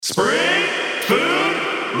Spring Food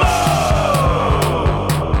Mode!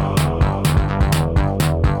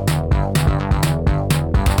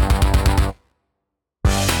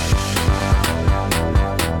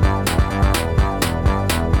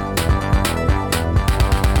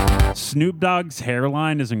 Snoop Dogg's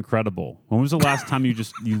hairline is incredible. When was the last time you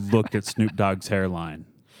looked at Snoop Dogg's hairline?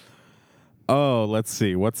 Oh, let's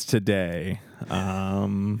see. What's today?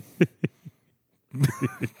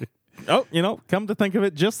 Oh, come to think of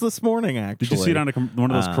it, just this morning, actually. Did you see it on one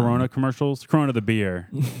of those Corona commercials? Corona the beer.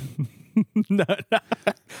 No,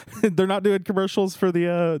 they're not doing commercials for the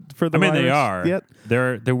I mean, they virus are. yet.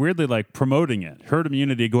 They're weirdly like promoting it. Herd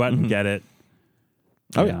immunity. Go out and get it.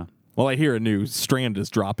 Oh yeah. Well, I hear a new strand is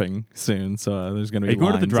dropping soon, so there's going to Are be. you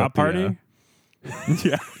going to the lines drop at the,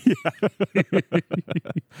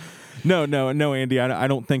 party? No, Andy. I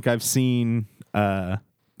don't think I've seen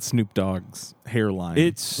Snoop Dogg's hairline.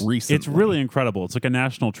 Recently. It's really incredible. It's like a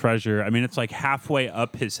national treasure. I mean, it's like halfway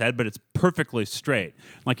up his head, but it's perfectly straight.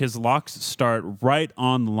 Like his locks start right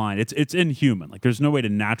on the line. It's inhuman. Like there's no way to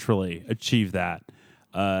naturally achieve that.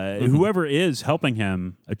 Whoever is helping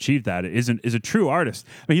him achieve that is a true artist.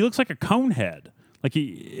 I mean, he looks like a cone head. Like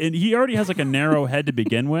he already has like a narrow head to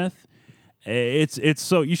begin with. It's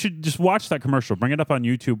so you should just watch that commercial. Bring it up on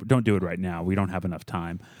YouTube. Don't do it right now. We don't have enough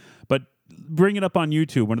time. But bring it up on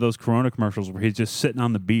YouTube. One of those Corona commercials where he's just sitting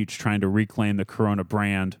on the beach trying to reclaim the Corona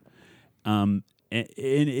brand. And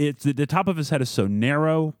it's the top of his head is so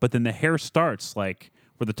narrow, but then the hair starts like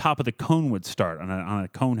where the top of the cone would start on a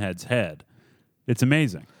cone head's head. It's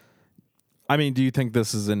amazing. I mean, do you think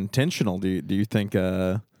this is intentional? Do you think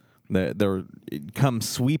that there come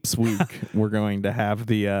sweeps week we're going to have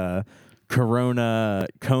the Corona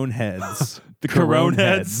cone heads, the Corona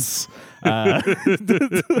heads, the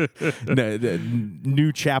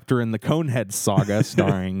new chapter in the Coneheads saga,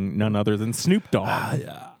 starring none other than Snoop Dogg.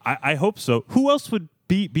 I hope so. Who else would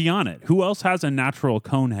be on it? Who else has a natural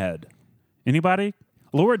cone head? Anybody?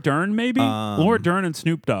 Laura Dern, maybe. Laura Dern and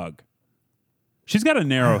Snoop Dogg. She's got a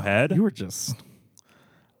narrow head. You were just,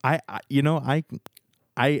 I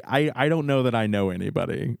don't know that I know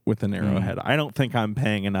anybody with a narrow head. I don't think I'm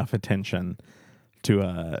paying enough attention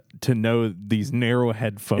to know these narrow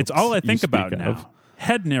head folks. It's all I think about now.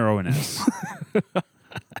 Head narrowness.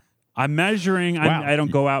 I'm measuring. Wow. I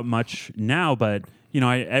don't go out much now, but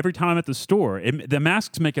every time I'm at the store, the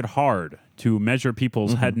masks make it hard to measure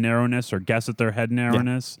people's head narrowness or guess at their head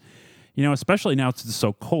narrowness. Yeah. Especially now it's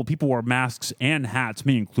so cold. People wear masks and hats,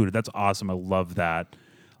 me included. That's awesome. I love that.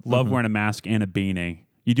 Love wearing a mask and a beanie.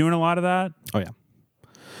 You doing a lot of that? Oh, yeah.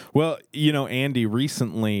 Well, Andy,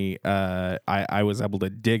 recently I was able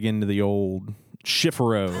to dig into the old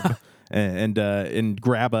chifforobe and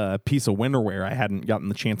grab a piece of winterwear I hadn't gotten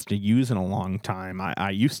the chance to use in a long time.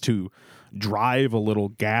 I used to drive a little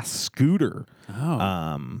gas scooter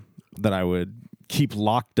that I would keep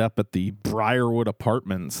locked up at the Briarwood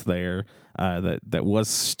Apartments there that was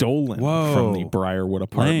stolen from the Briarwood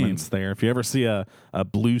Apartments there. If you ever see a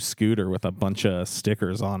blue scooter with a bunch of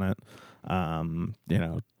stickers on it,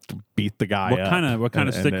 beat the guy up. What kind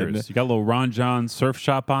of stickers? You got a little Ron John surf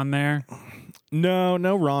shop on there?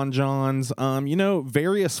 No Ron Johns.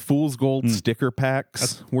 Various Fool's Gold sticker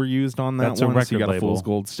packs were used on that that's one. A record so you got label. a Fool's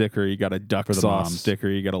Gold sticker, you got a Duck Sauce sticker,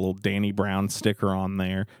 you got a little Danny Brown sticker on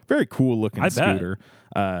there. Very cool looking scooter.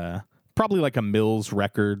 Probably like a Mills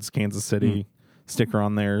Records Kansas City sticker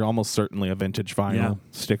on there. Almost certainly a Vintage Vinyl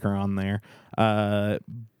sticker on there. But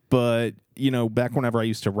back whenever I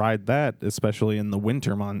used to ride that, especially in the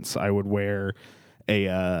winter months, I would wear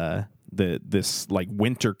this like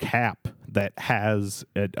winter cap that has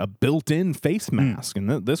a built-in face mask,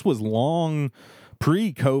 and this was long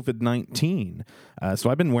pre-COVID-19. So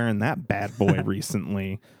I've been wearing that bad boy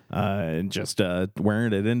recently, and just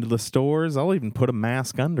wearing it into the stores. I'll even put a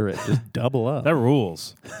mask under it, just double up. That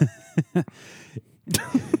rules.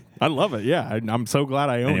 I love it. Yeah, I'm so glad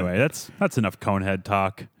I own it. Anyway, that's enough Conehead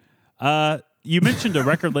talk. You mentioned a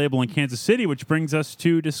record label in Kansas City, which brings us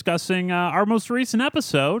to discussing our most recent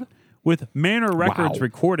episode with Manor Records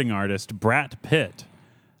recording artist Brat Pitt.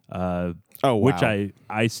 Which I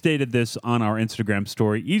stated this on our Instagram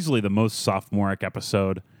story. Easily the most sophomoric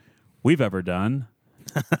episode we've ever done.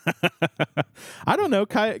 I don't know,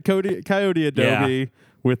 Coyote Adobe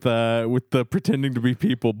with the pretending to be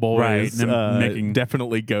people boys, right? Making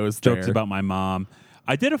definitely goes jokes there. about my mom.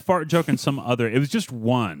 I did a fart joke in some other. It was just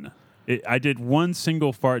one. I did one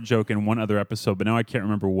single fart joke in one other episode, but now I can't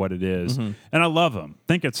remember what it is. And I love them.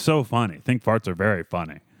 Think it's so funny. Think farts are very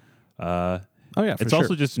funny. It's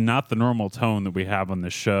also just not the normal tone that we have on the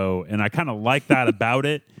show, and I kind of like that about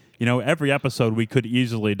it. every episode we could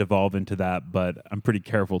easily devolve into that, but I'm pretty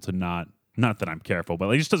careful to not that I'm careful, but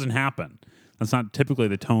it just doesn't happen. That's not typically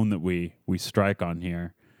the tone that we strike on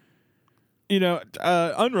here.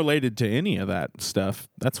 Unrelated to any of that stuff,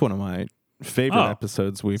 that's one of my favorite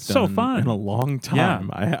episodes we've so done fun. in a long time.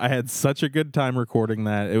 Yeah. I had such a good time recording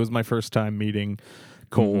that. It was my first time meeting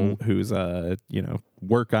Cole, who's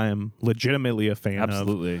work I am legitimately a fan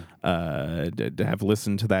Absolutely. of. To have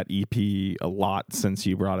listened to that EP a lot since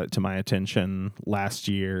you brought it to my attention last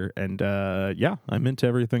year, and I'm into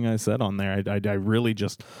everything I said on there. I really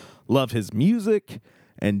just love his music,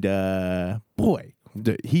 and boy,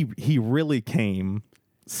 he really came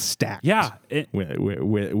stacked. Yeah,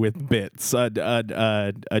 with bits. A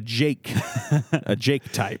Jake, a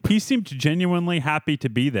Jake type. he seemed genuinely happy to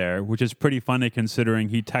be there, which is pretty funny considering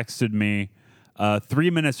he texted me 3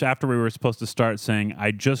 minutes after we were supposed to start saying,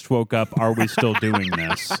 "I just woke up. Are we still doing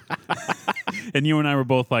this?" And you and I were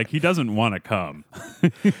both like, he doesn't want to come.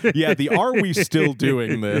 Yeah, the "are we still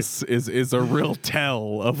doing this" is a real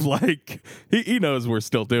tell of like he knows we're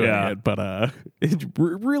still doing it, but it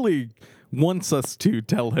really wants us to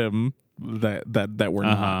tell him that we're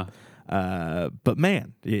not. But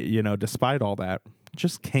man, despite all that,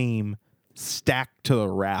 just came stacked to the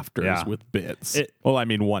rafters with bits.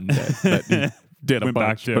 One bit, but he did a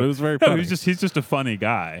bunch, but it was very funny. He's just a funny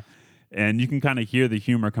guy. And you can kind of hear the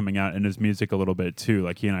humor coming out in his music a little bit too.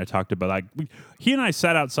 Like he and I talked about, like he and I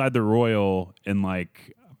sat outside the Royal in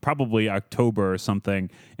like probably October or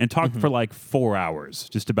something and talked for like 4 hours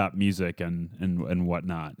just about music and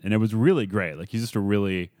whatnot. And it was really great. Like he's just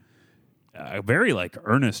a very like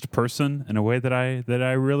earnest person in a way that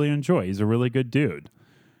I really enjoy. He's a really good dude.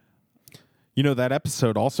 That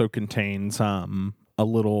episode also contains a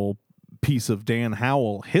little piece of Dan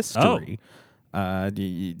Howell history.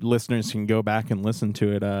 The listeners can go back and listen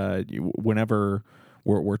to it whenever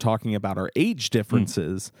we're talking about our age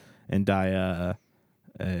differences. And I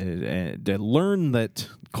learned that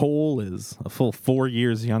Cole is a full 4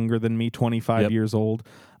 years younger than me, 25 years old.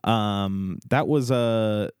 That was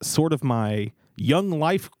sort of my young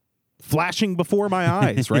life flashing before my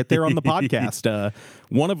eyes right there on the podcast.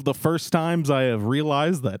 One of the first times I have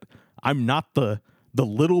realized that I'm not the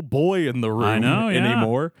little boy in the room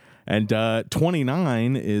anymore. And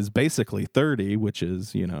 29 is basically 30, which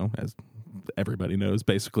is, as everybody knows,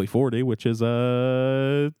 basically 40, which is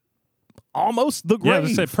almost the grave. Yeah,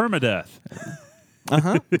 let's say permadeath.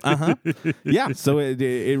 Yeah, so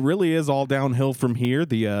it really is all downhill from here.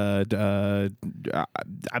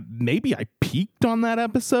 Maybe I peaked on that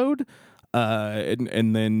episode,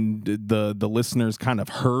 and then the listeners kind of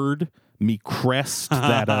heard me crest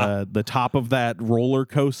the top of that roller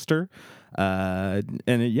coaster.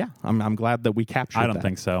 I'm glad that we captured that. I don't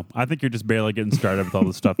think so. I think you're just barely getting started with all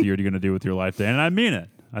the stuff that you're going to do with your life, Dan, and I mean it.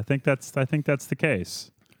 I think that's the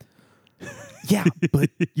case. Yeah,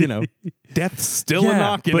 but death's still a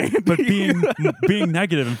knocking. But being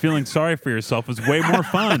negative and feeling sorry for yourself is way more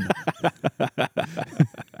fun.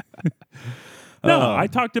 I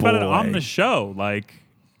talked about it on the show. Like,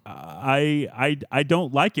 I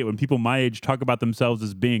don't like it when people my age talk about themselves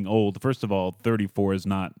as being old. First of all, 34 is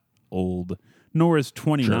not old, nor is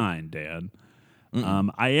 29, Dan.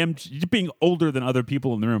 I am being older than other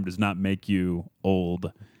people in the room does not make you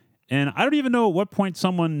old. And I don't even know at what point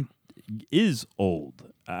someone is old.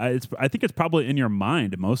 I think it's probably in your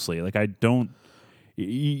mind mostly. Like I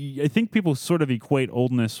think people sort of equate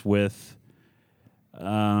oldness with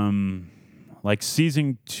like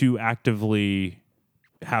ceasing to actively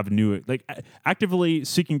have actively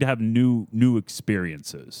seeking to have new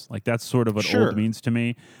experiences. Like that's sort of what old means to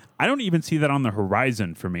me. I don't even see that on the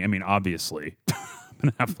horizon for me. I mean, obviously I'm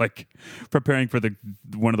gonna have like preparing for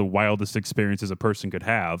one of the wildest experiences a person could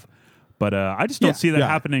have. But I just don't see that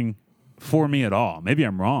happening for me at all. Maybe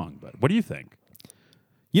I'm wrong, but what do you think?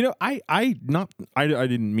 I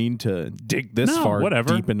didn't mean to dig this far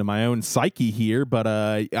deep into my own psyche here, but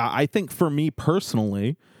I think for me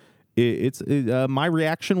personally, it's my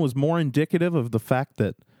reaction was more indicative of the fact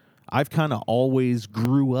that I've kind of always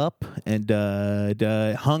grew up and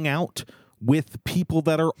hung out with people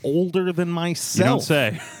that are older than myself. You don't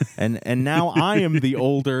say. and now I am the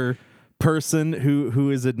older person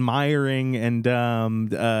who is admiring and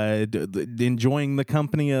enjoying the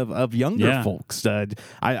company of younger folks.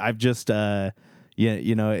 I've just it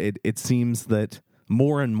seems that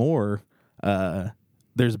more and more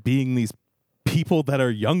there's being these people that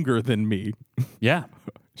are younger than me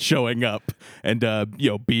showing up and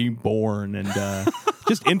being born and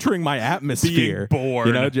just entering my atmosphere. Being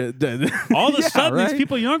born. Just, all of a sudden these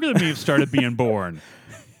people younger than me have started being born.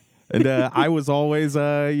 And I was always,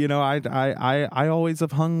 I always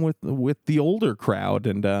have hung with the older crowd,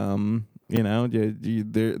 and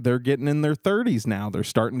they're getting in their 30s now. They're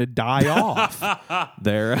starting to die off.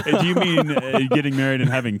 Do you mean getting married and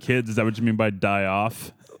having kids? Is that what you mean by die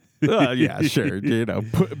off? Yeah, sure.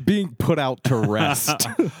 Being put out to rest.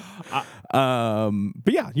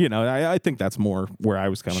 But yeah, I think that's more where I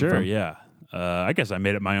was coming from. Sure, yeah. I guess I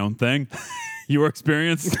made it my own thing. Your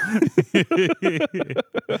experience?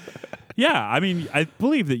 Yeah, I mean, I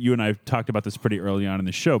believe that you and I talked about this pretty early on in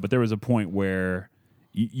the show, but there was a point where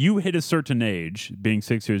you hit a certain age, being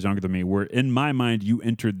 6 years younger than me, where in my mind you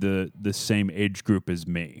entered the same age group as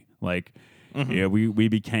me. Like, we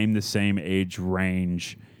became the same age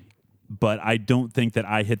range, but I don't think that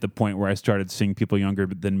I hit the point where I started seeing people younger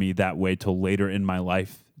than me that way till later in my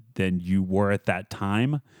life than you were at that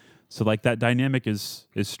time. So like that dynamic is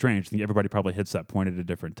strange. I think everybody probably hits that point at a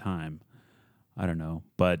different time. I don't know,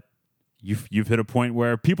 but you've hit a point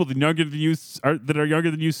where people that are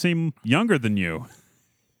younger than you seem younger than you.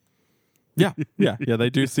 Yeah. They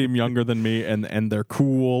do seem younger than me, and they're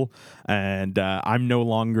cool. And I'm no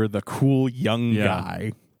longer the cool young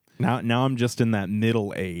guy. Now I'm just in that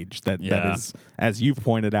middle age that is, as you've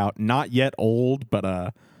pointed out, not yet old,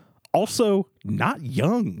 but also not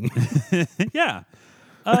young. Yeah.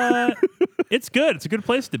 It's good. It's a good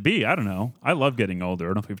place to be. I don't know. I love getting older. I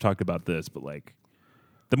don't know if we've talked about this, but like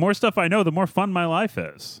the more stuff I know, the more fun my life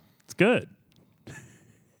is. It's good.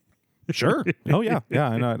 Sure. Oh yeah.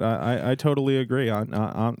 And I totally agree.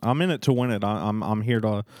 I'm in it to win it. I'm here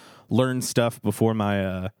to learn stuff before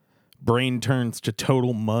my brain turns to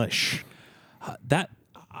total mush. That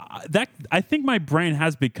I think my brain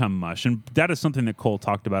has become mush, and that is something that Cole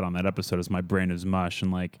talked about on that episode. Is my brain is mush,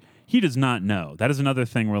 and like he does not know. That is another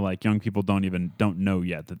thing where like young people don't know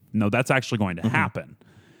yet that no, that's actually going to happen.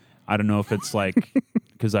 I don't know if it's like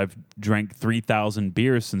because I've drank 3,000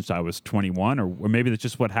 beers since I was 21, or maybe that's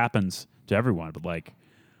just what happens to everyone. But like,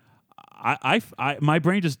 I my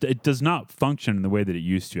brain just it does not function in the way that it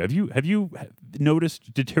used to. Have you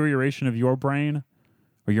noticed deterioration of your brain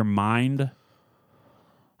or your mind?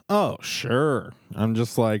 Oh, sure. I'm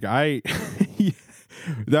just like it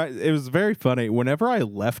was very funny. Whenever I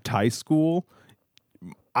left high school,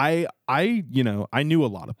 I knew a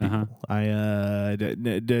lot of people. I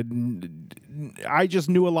just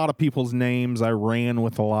knew a lot of people's names. I ran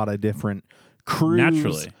with a lot of different crews.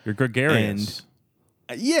 Naturally, you're gregarious.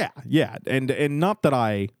 And, yeah, and not that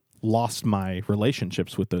I lost my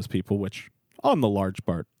relationships with those people, which on the large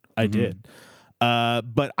part I did.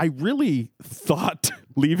 But I really thought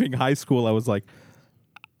leaving high school, I was like,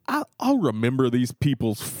 I'll remember these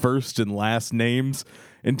people's first and last names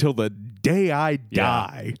until the day I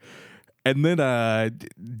die. And then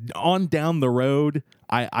on down the road,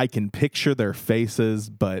 I can picture their faces,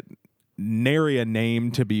 but nary a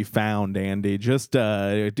name to be found, Andy. Just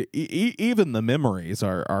even the memories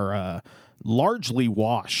are largely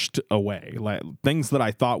washed away. Like things that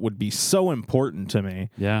I thought would be so important to me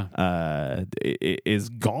is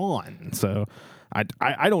gone. So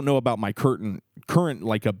I don't know about my current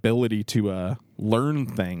like ability to learn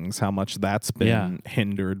things, how much that's been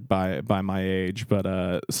hindered by my age, but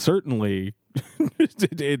certainly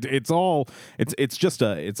it's just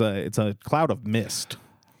a cloud of mist.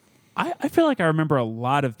 I feel like I remember a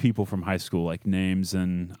lot of people from high school, like names,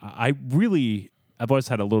 and I've always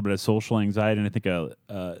had a little bit of social anxiety, and I think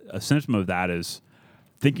a symptom of that is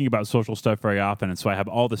thinking about social stuff very often, and so I have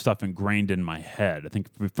all the stuff ingrained in my head. I think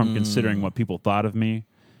from considering what people thought of me,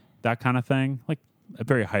 that kind of thing, like a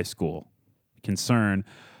very high school concern.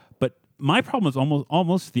 But my problem is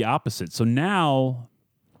almost the opposite. So now,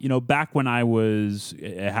 back when I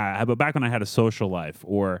had a social life,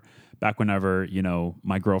 or back whenever,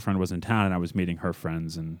 my girlfriend was in town and I was meeting her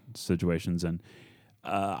friends and situations, and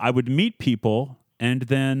I would meet people, and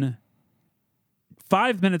then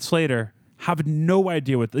 5 minutes later, have no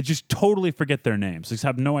idea just totally forget their names. Just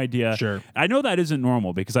have no idea. Sure. I know that isn't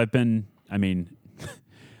normal because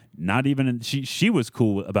not even she was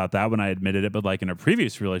cool about that when I admitted it, but like in a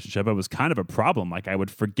previous relationship, it was kind of a problem. Like I would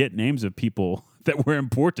forget names of people that were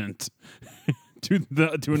important to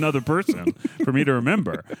another person for me to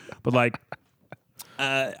remember. But like,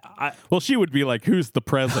 she would be like, "Who's the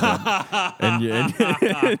president?"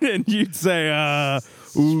 and you'd say,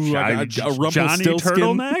 "Ooh, I got a Johnny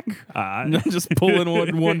Turtleneck." Just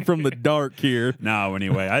pulling one from the dark here. No,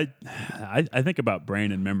 anyway, I think about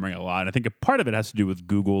brain and memory a lot. I think a part of it has to do with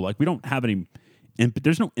Google. Like we don't have any.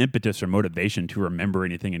 There's no impetus or motivation to remember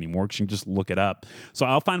anything anymore because you can just look it up. So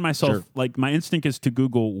I'll find myself like my instinct is to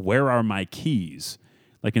Google where are my keys.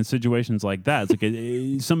 Like in situations like that, it's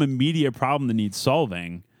like some immediate problem that needs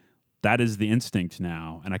solving. that is the instinct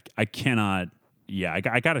now, and I cannot. Yeah,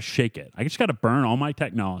 I got to shake it. I just got to burn all my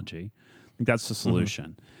technology. I think that's the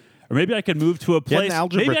solution. Or maybe I could move to a place.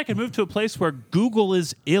 Maybe I could move to a place where Google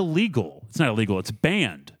is illegal. It's not illegal. It's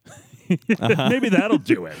banned. Maybe that'll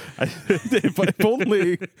do it. If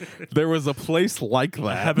only there was a place like A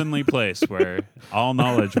that. heavenly place where all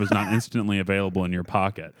knowledge was not instantly available in your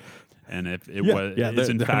pocket. And if it was, is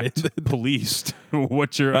in fact policed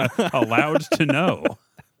what you're allowed to know.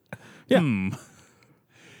 Yeah.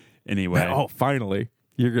 Anyway. Oh, finally,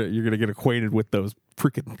 you're gonna get acquainted with those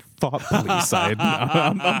freaking thought police.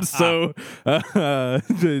 I'm so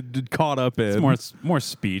caught up in. It's more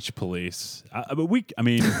speech police. But we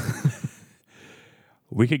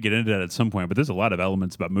could get into that at some point, but there's a lot of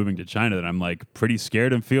elements about moving to China that I'm like pretty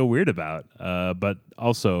scared and feel weird about. But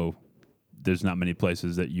also, there's not many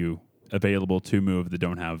places that you available to move that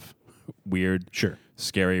don't have weird,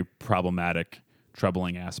 scary, problematic,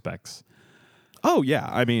 troubling aspects. Oh yeah,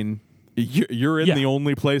 I mean, you're in the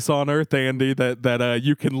only place on Earth, Andy, that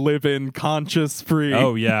you can live in conscious free.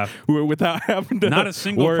 Oh yeah, without having to. Not a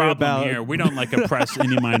single worry problem about here. We don't like oppress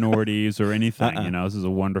any minorities or anything. You know, this is a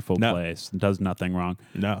wonderful place. It does nothing wrong.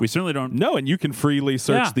 No, we certainly don't. No, and you can freely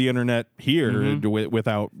search the internet here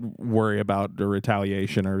without worry about the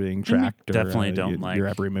retaliation or being tracked. Definitely or, don't your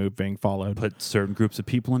every move being followed. Put certain groups of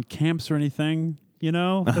people in camps or anything. You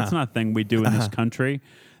know, that's not a thing we do in this country.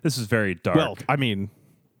 This is very dark. Well, I mean,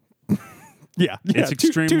 yeah, it's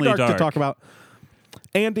extremely too dark to dark. talk about.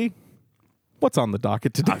 Andy, what's on the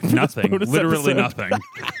docket today? Nothing. Literally episode?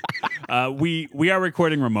 nothing. We are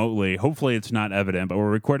recording remotely. Hopefully, it's not evident, but we're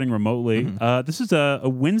recording remotely. This is a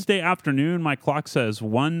Wednesday afternoon. My clock says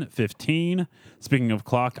 1:15. Speaking of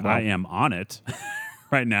clock, I am on it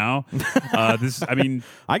right now. I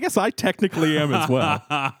guess I technically am as well.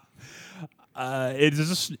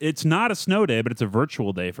 It's not a snow day, but it's a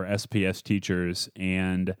virtual day for SPS teachers,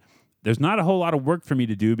 and there's not a whole lot of work for me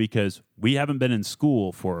to do because we haven't been in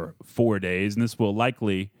school for 4 days, and this will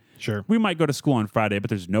likely. Sure. We might go to school on Friday, but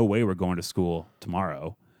there's no way we're going to school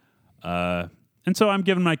tomorrow. And so I'm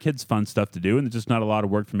giving my kids fun stuff to do, and there's just not a lot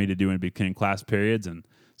of work for me to do in between class periods. And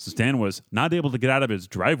so Stan was not able to get out of his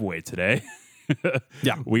driveway today.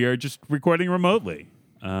 Yeah. We are just recording remotely.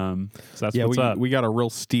 So that's what's up. We got a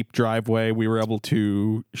real steep driveway. We were able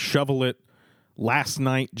to shovel it last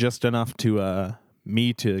night just enough to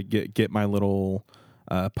me to get my little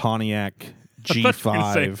Pontiac G5. I thought you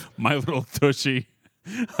were gonna say, my little tushy.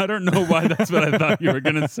 I don't know why that's what I thought you were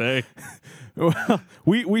going to say. Well,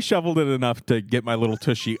 we shoveled it enough to get my little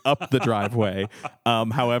tushy up the driveway.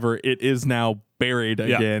 However, it is now buried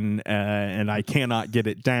again, and I cannot get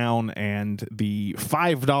it down. And the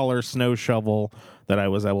 $5 snow shovel that I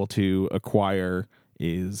was able to acquire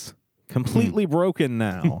is completely broken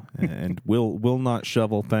now, and will not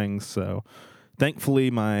shovel things. So, thankfully,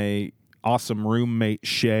 my awesome roommate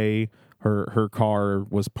Shay. Her car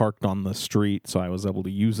was parked on the street, so I was able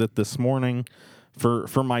to use it this morning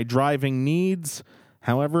for my driving needs.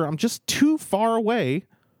 However, I'm just too far away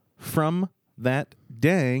from that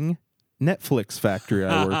dang Netflix factory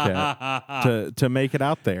I work at to make it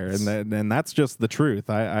out there, and that's just the truth.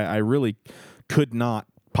 I really could not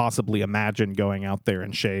possibly imagine going out there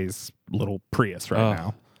in Shay's little Prius right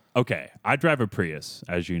now. Okay, I drive a Prius,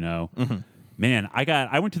 as you know. Man,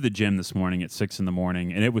 I went to the gym this morning at 6 a.m.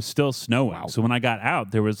 and it was still snowing. Wow. So when I got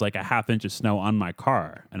out, there was like a half inch of snow on my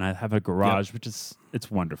car, and I have a garage, which is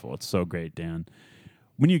it's wonderful. It's so great, Dan.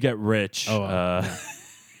 When you get rich,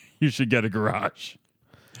 you should get a garage.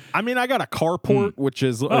 I mean, I got a carport, which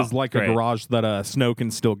is like a garage that snow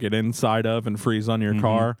can still get inside of and freeze on your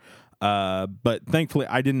car. But thankfully,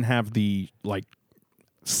 I didn't have the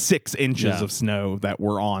 6 inches of snow that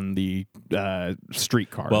were on the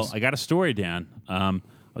street cars. Well, I got a story, Dan. I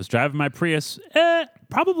was driving my Prius,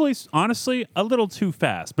 probably, honestly, a little too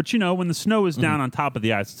fast. But, when the snow is down on top of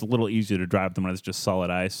the ice, it's a little easier to drive than when it's just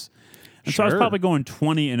solid ice. And so I was probably going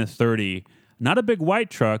 20 in a 30. Not a big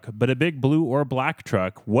white truck, but a big blue or black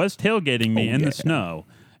truck was tailgating me in the snow.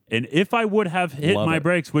 And if I would have hit my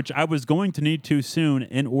brakes, which I was going to need to soon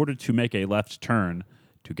in order to make a left turn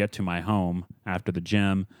to get to my home after the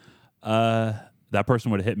gym, that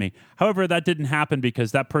person would have hit me. However, that didn't happen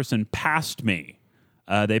because that person passed me.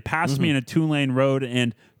 They passed me in a 2-lane road,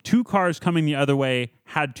 and 2 cars coming the other way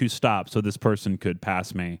had to stop so this person could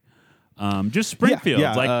pass me. Just Springfield,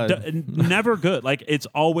 never good. Like, it's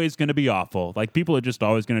always going to be awful. Like, people are just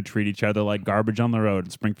always going to treat each other like garbage on the road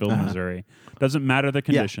in Springfield, Missouri. Doesn't matter the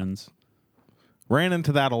conditions. Ran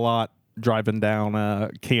into that a lot driving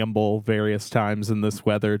down Campbell various times in this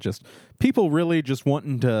weather. Just people really just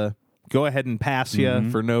wanting to go ahead and pass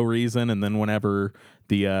you for no reason, and then whenever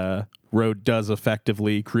the road does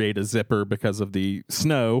effectively create a zipper because of the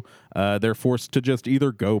snow, they're forced to just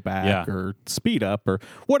either go back or speed up or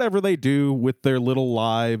whatever they do with their little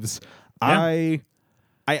lives. Yeah.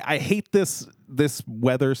 I hate this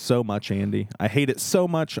weather so much, Andy. I hate it so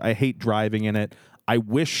much. I hate driving in it. I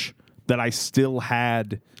wish that I still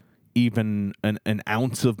had even an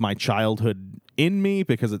ounce of my childhood in me,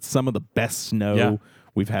 because it's some of the best snow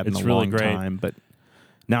we've had in a long time. But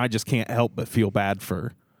now I just can't help but feel bad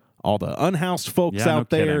for all the unhoused folks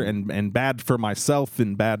out there, and bad for myself,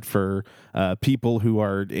 and bad for people who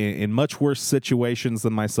are in much worse situations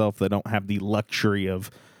than myself that don't have the luxury of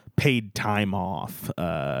paid time off,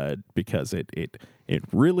 because it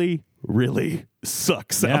really, really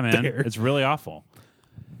sucks out there. It's really awful.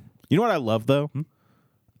 You know what I love, though?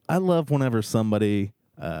 I love whenever somebody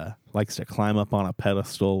likes to climb up on a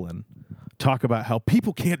pedestal and talk about how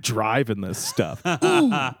people can't drive in this stuff.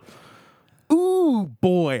 Ooh,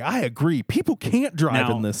 boy, I agree. People can't drive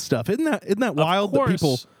in this stuff. Isn't that wild that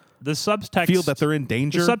people the subtext feel that they're in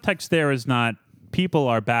danger? The subtext there is not people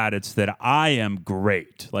are bad. It's that I am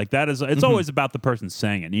great. Like that is. It's always about the person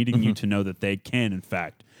saying it, needing you to know that they can, in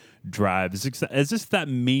fact, drive. As if that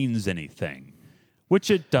means anything,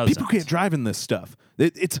 which it doesn't. People can't drive in this stuff.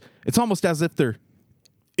 It's almost as if they're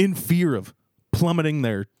in fear of plummeting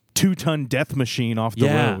their 2-ton death machine off the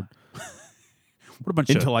road. What a bunch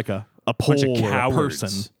into of, like a pole or a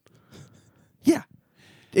person. Yeah.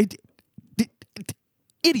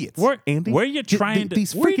 Idiots. Andy. Where are you trying to?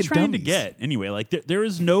 These where are you freaking trying dummies. to get anyway? Like there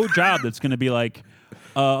is no job that's going to be like,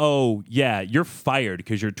 oh yeah, you're fired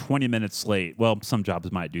because you're 20 minutes late. Well, some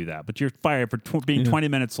jobs might do that, but you're fired for being 20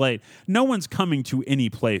 minutes late. No one's coming to any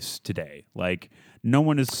place today. Like no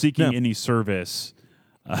one is seeking any service.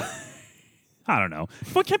 I don't know.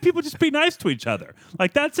 Why can't people just be nice to each other?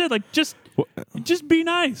 Like that's it. Like just be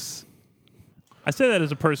nice. I say that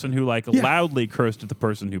as a person who loudly cursed at the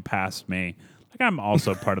person who passed me. Like I'm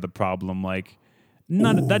also part of the problem. Like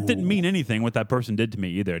that didn't mean anything what that person did to me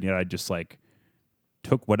either. And yet I just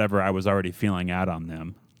took whatever I was already feeling out on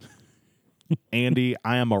them. Andy,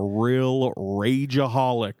 I am a real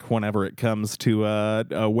rageaholic whenever it comes to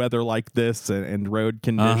weather like this and road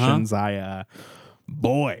conditions.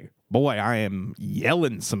 Boy, I am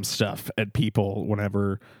yelling some stuff at people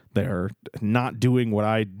whenever they're not doing what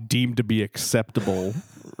I deem to be acceptable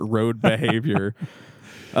road behavior.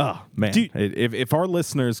 Oh, man. If our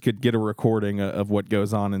listeners could get a recording of what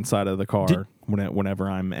goes on inside of the car whenever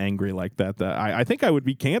I'm angry like that, I think I would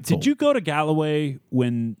be canceled. Did you go to Galloway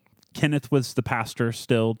when Kenneth was the pastor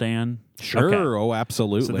still, Dan? Sure. Okay. Oh,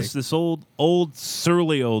 absolutely. So this old,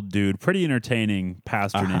 surly old dude, pretty entertaining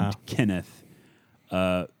pastor named Kenneth,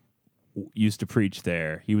 used to preach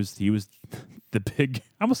there. He was the big,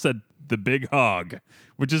 I almost said the big hog,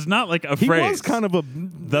 which is not like a phrase. He was kind of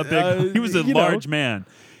he was a large man.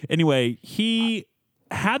 Anyway, he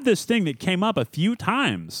had this thing that came up a few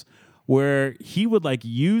times where he would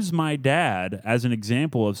use my dad as an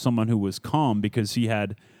example of someone who was calm, because he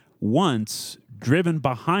had once driven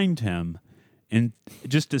behind him and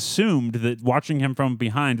just assumed that, watching him from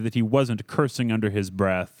behind, that he wasn't cursing under his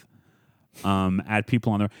breath at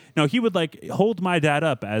people on the road. No, he would hold my dad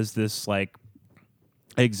up as this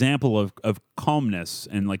example of calmness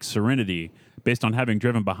and serenity based on having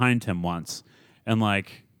driven behind him once. And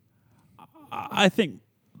I think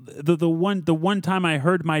the one time I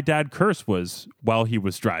heard my dad curse was while he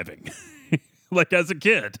was driving. As a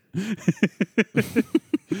kid. It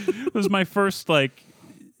was my first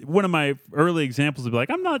one of my early examples of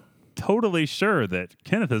I'm not totally sure that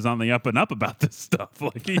Kenneth is on the up and up about this stuff.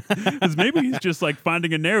 Maybe he's just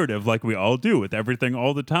finding a narrative like we all do with everything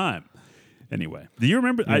all the time. Anyway, do you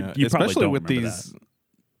remember? Yeah, you probably especially don't with remember these. That.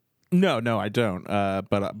 No, I don't.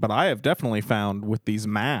 But I have definitely found with these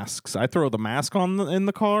masks, I throw the mask on in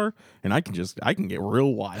the car, and I can get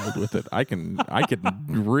real wild with it. I can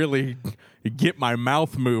really get my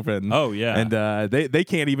mouth moving. Oh yeah, and they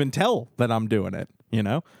can't even tell that I'm doing it. You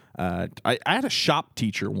know, I had a shop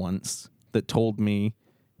teacher once that told me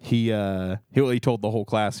he told the whole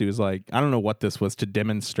class, he was like, I don't know what this was to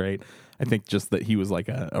demonstrate. I think just that he was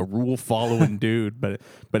a rule following dude,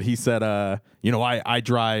 but he said, I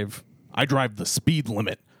drive the speed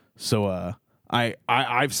limit, so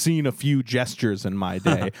I've seen a few gestures in my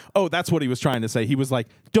day. Oh, that's what he was trying to say. He was like,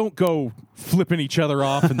 don't go flipping each other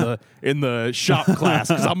off in the shop class,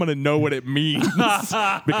 because I'm gonna know what it means,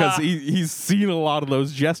 because he's seen a lot of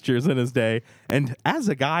those gestures in his day. And as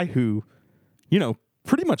a guy who,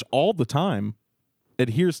 pretty much all the time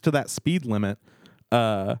adheres to that speed limit,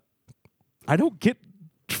 I don't get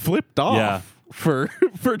flipped off for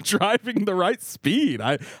for driving the right speed.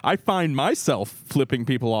 I find myself flipping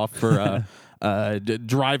people off for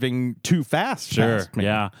driving too fast. past me.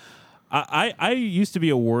 Yeah. I used to be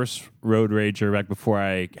a worse road rager back before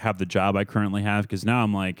I have the job I currently have, because now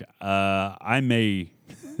I'm like, I may,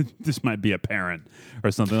 this might be a parent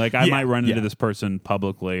or something. Like I might run into this person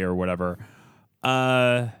publicly or whatever.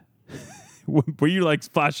 Were you like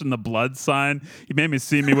splashing the blood sign? You made me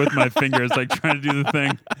see me with my fingers, like trying to do the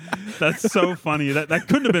thing. That's so funny. That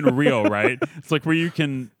couldn't have been real, right? It's like where you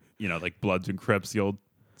can, like Bloods and Crips, the old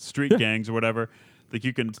street gangs or whatever. Like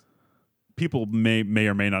you can, people may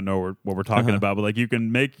or may not know what we're talking about, but like you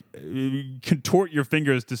can contort your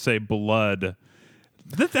fingers to say blood.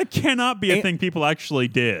 That cannot be a thing people actually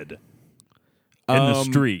did in the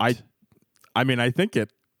street. I mean, I think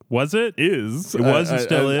it was. It is. It was and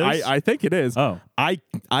still is. I think it is. Oh, I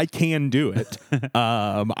can do it.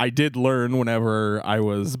 I did learn whenever I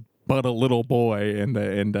was but a little boy and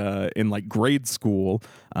in like grade school.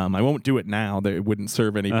 I won't do it now. That it wouldn't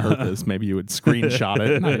serve any purpose. Maybe you would screenshot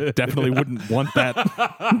it, and I definitely wouldn't want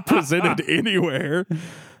that presented anywhere.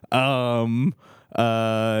 But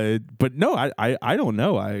no, I don't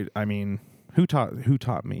know. I mean, who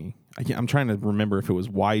taught me? I'm trying to remember if it was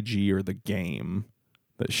YG or the game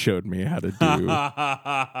that showed me how to do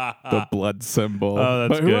the blood symbol. Oh,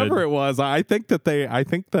 that's but whoever good. it was, I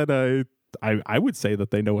would say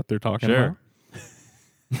that they know what they're talking sure.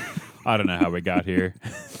 about. I don't know how we got here.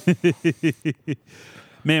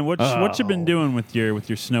 Man, what you been doing with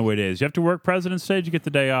your snowy days? You have to work President's Day. Did you get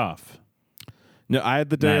the day off? No, I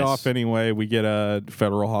had the day Nice. off anyway. We get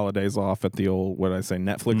federal holidays off at the old, what did I say,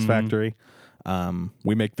 Netflix factory.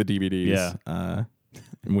 We make the DVDs. Yeah.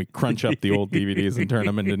 And we crunch up the old DVDs and turn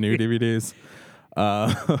them into new DVDs.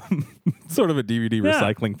 Sort of a DVD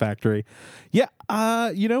recycling factory. Yeah.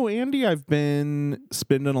 Andy, I've been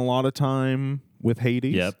spending a lot of time with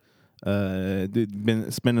Hades. Yep.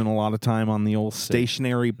 Been spending a lot of time on the old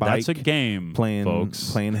stationary bike. That's a game,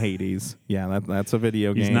 folks. Playing Hades. Yeah, that's a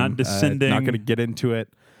video game. He's not descending. Not going to get into it.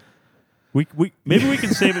 We maybe we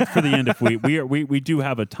can save it for the end if we do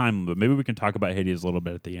have a time limit. Maybe we can talk about Hades a little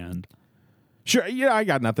bit at the end. Sure. Yeah, I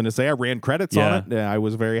got nothing to say. I ran credits on it. I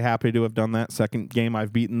was very happy to have done that. Second game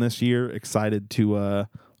I've beaten this year. Excited to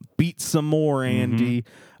beat some more, Andy.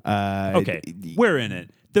 Okay, we're in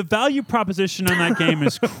it. The value proposition on that game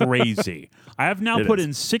is crazy. I have now put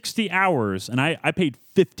in 60 hours, and I paid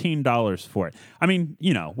 $15 for it. I mean,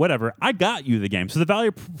 whatever. I got you the game. So the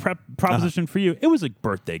value proposition for you, it was a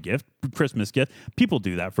birthday gift, Christmas gift. People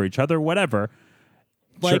do that for each other, whatever.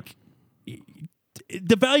 Like,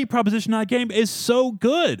 the value proposition on that game is so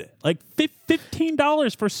good. Like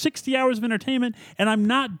 $15 for 60 hours of entertainment, and I'm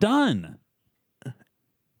not done.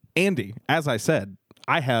 Andy, as I said,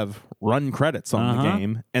 I have run credits on the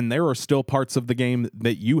game, and there are still parts of the game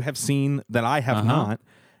that you have seen that I have not.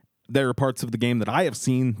 There are parts of the game that I have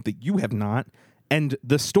seen that you have not, and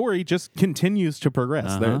the story just continues to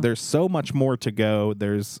progress. There's so much more to go.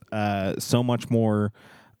 There's so much more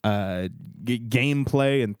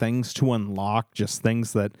gameplay and things to unlock, just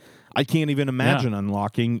things that I can't even imagine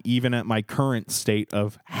unlocking, even at my current state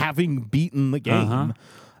of having beaten the game.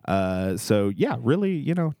 So yeah,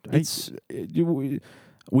 really,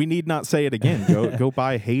 we need not say it again. Go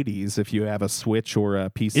buy Hades if you have a Switch or a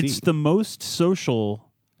PC. It's the most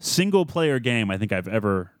social single player game I think I've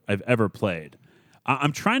ever played.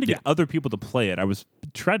 I'm trying to get other people to play it. I was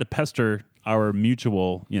trying to pester our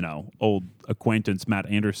mutual, old acquaintance Matt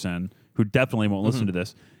Anderson, who definitely won't listen to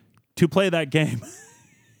this, to play that game,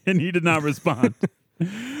 and he did not respond.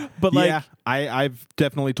 But I've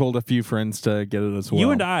definitely told a few friends to get it as well.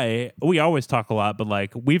 You and we always talk a lot, but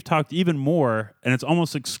like we've talked even more, and it's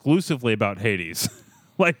almost exclusively about Hades.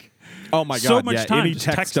 Like, oh my god, so much time any just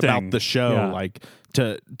text texting. about the show, like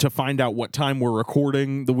to find out what time we're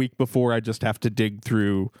recording the week before, I just have to dig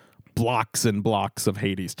through blocks and blocks of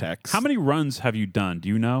Hades text. How many runs have you done? Do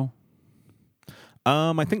you know?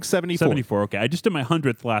 I think 74. 74. Okay, I just did my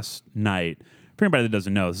 100th last night. For anybody that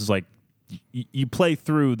doesn't know, this is like you play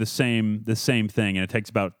through the same thing, and it takes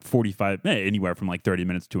about 45, anywhere from like 30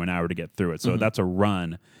 minutes to an hour to get through it. So that's a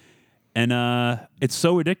run, and it's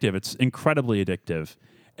so addictive. It's incredibly addictive.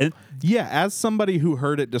 And yeah, as somebody who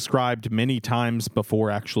heard it described many times before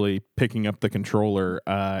actually picking up the controller,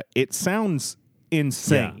 it sounds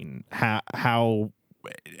insane how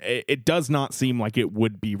it does not seem like it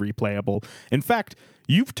would be replayable. In fact,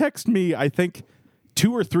 you've texted me, I think,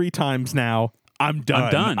 2 or 3 times now, I'm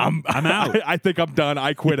done. I'm out. I think I'm done.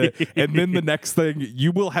 I quit it. And then the next thing,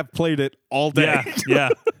 you will have played it all day. Yeah.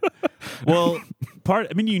 Well,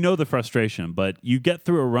 the frustration, but you get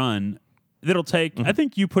through a run, that'll take. I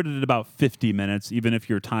think you put it at about 50 minutes, even if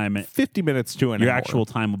your time 50 minutes to an your hour. actual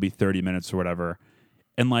time will be 30 minutes or whatever,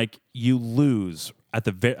 and like you lose at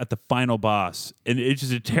the final boss, and it's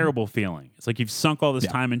just a terrible feeling. It's like you've sunk all this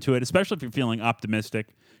time into it, especially if you're feeling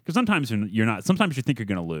optimistic, because sometimes you're not. Sometimes you think you're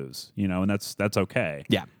going to lose, and that's okay.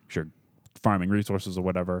 Yeah. Sure, farming resources or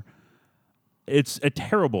whatever. It's a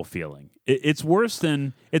terrible feeling. It's worse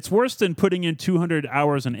than putting in 200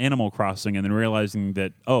 hours in Animal Crossing and then realizing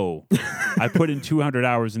that I put in 200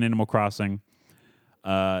 hours in Animal Crossing.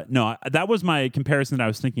 No, that was my comparison that I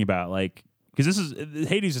was thinking about. Like, because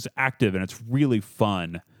Hades is active and it's really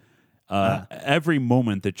fun. Every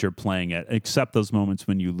moment that you're playing it, except those moments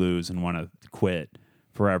when you lose and want to quit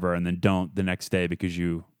forever, and then don't the next day because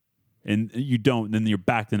you don't. Then you're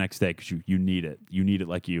back the next day because you need it. You need it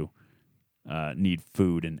like you need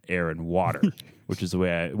food and air and water, which is the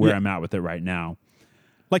way where I'm at with it right now.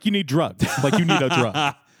 Like you need drugs. Like you need a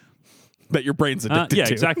drug that your brain's addicted yeah,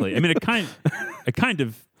 to. exactly. I mean, it kind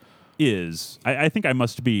of is. I think I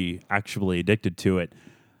must be actually addicted to it.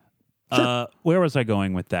 Sure. Where was I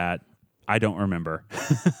going with that? I don't remember.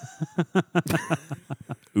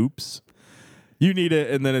 Oops. You need it,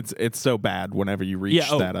 and then it's so bad whenever you reach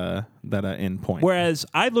that end point. Whereas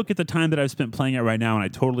I look at the time that I've spent playing it right now, and I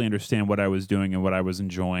totally understand what I was doing and what I was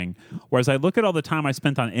enjoying. Whereas I look at all the time I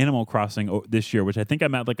spent on Animal Crossing this year, which I think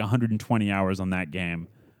I'm at like 120 hours on that game.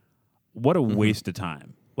 What a waste of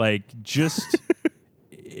time! Like just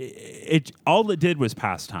all it did was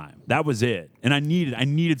pass time. That was it, and I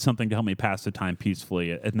needed something to help me pass the time peacefully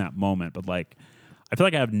in that moment. But like, I feel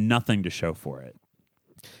like I have nothing to show for it.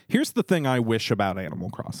 Here's the thing I wish about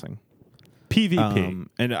Animal Crossing. PvP.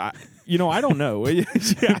 And I don't know.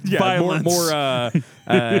 Violence. more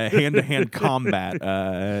hand-to-hand combat.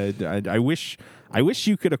 I wish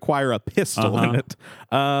you could acquire a pistol in it.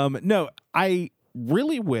 No, I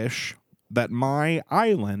really wish that my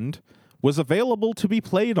island was available to be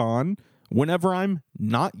played on whenever I'm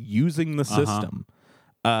not using the system.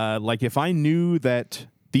 Like if I knew that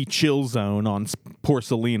the chill zone on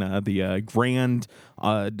Porcelina, the grand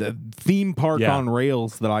the theme park on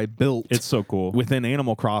rails that I built. It's so cool. Within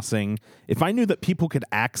Animal Crossing, if I knew that people could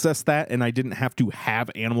access that and I didn't have to have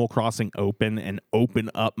Animal Crossing open and open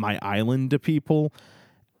up my island to people,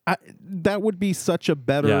 that would be such a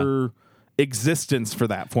better existence for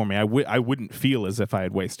that for me. I wouldn't feel as if I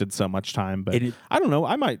had wasted so much time, but I don't know.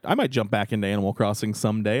 I might jump back into Animal Crossing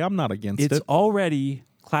someday. I'm not against it. It's already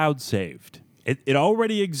cloud saved. It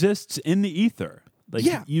already exists in the ether. Like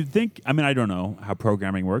you think, I mean, I don't know how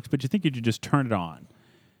programming works, but you think you could just turn it on.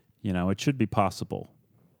 It should be possible.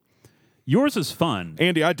 Yours is fun.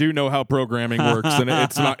 Andy, I do know how programming works, and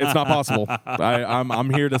it's not possible.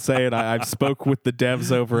 I'm here to say it. I've spoke with the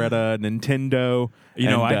devs over at Nintendo,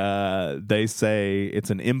 they say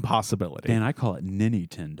it's an impossibility. Dan, I call it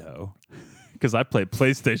Nintendo because I play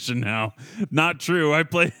PlayStation now. Not true.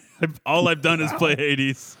 All I've done is play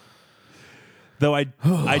Hades. Though I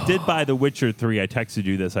did buy The Witcher 3. I texted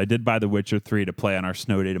you this. I did buy The Witcher 3 to play on our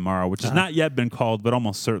snow day tomorrow, which has not yet been called, but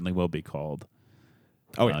almost certainly will be called.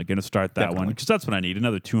 Oh, yeah. Going to start that one because that's what I need.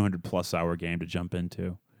 Another 200-plus hour game to jump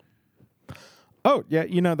into. Oh,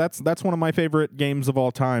 yeah. That's one of my favorite games of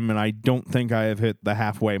all time, and I don't think I have hit the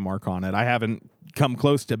halfway mark on it. I haven't come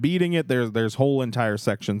close to beating it. There's whole entire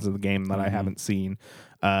sections of the game that I haven't seen.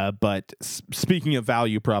 But speaking of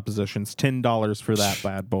value propositions, $10 for that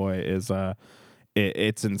bad boy is...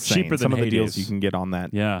 It's insane. Cheaper than some of the Hades. deals you can get on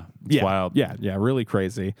that. Yeah, it's wild. Yeah, really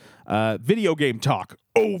crazy. Video game talk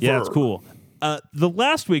over. Yeah, it's cool. The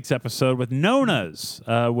last week's episode with Nona's,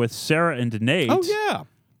 with Sarah and Nate. Oh, yeah.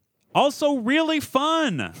 Also really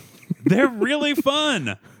fun. They're really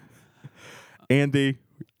fun. Andy,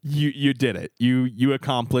 you did it. You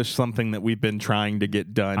accomplished something that we've been trying to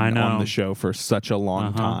get done on the show for such a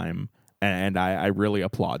long time. And I really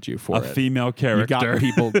applaud you for it. A female character.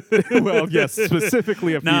 You got people. Well, yes,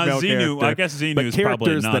 specifically a female character. I guess Xenu is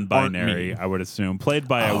probably non-binary, I would assume. Played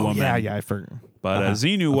by a woman. Yeah, I forgot. But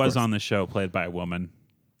Xenu was on the show, played by a woman.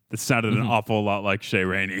 It sounded an awful lot like Shay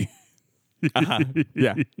Rainey.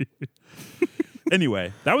 Yeah.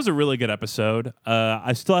 Anyway, that was a really good episode.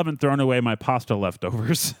 I still haven't thrown away my pasta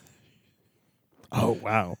leftovers. Oh,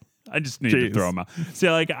 wow. I just need to throw them out. See,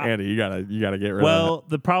 Andy, you gotta get rid of that. Well,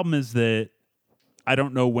 the problem is that I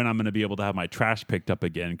don't know when I'm going to be able to have my trash picked up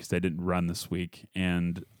again because they didn't run this week,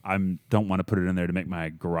 and I don't want to put it in there to make my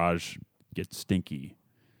garage get stinky.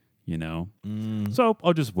 So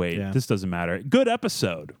I'll just wait. Yeah. This doesn't matter. Good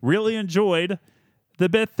episode. Really enjoyed the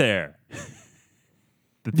bit there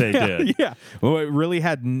that they did. Yeah. Well, it really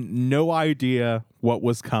had no idea what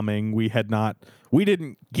was coming. We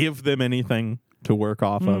didn't give them anything. to work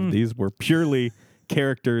off of. These were purely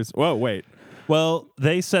characters. Whoa, wait. Well,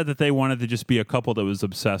 they said that they wanted to just be a couple that was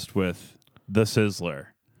obsessed with The Sizzler.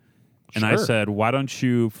 And I Sure. said, why don't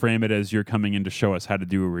you frame it as you're coming in to show us how to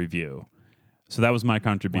do a review? So that was my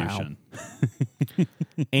contribution.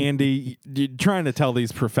 Andy, trying to tell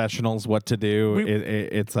these professionals what to do.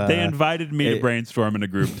 It's They invited me to brainstorm in a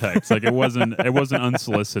group text. Like it wasn't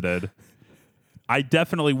unsolicited. I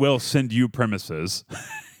definitely will send you premises.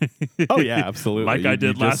 Oh yeah, absolutely. Like I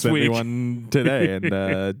did just last sent me week. one today, and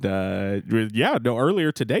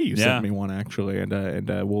earlier today you Yeah. sent me one actually, and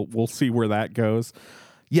we'll see where that goes.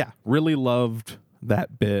 Yeah, really loved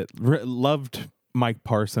that bit. Loved Mike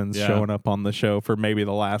Parsons Yeah. showing up on the show for maybe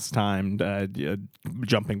the last time.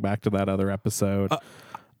 Jumping back to that other episode,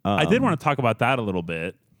 I did want to talk about that a little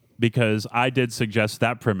bit because I did suggest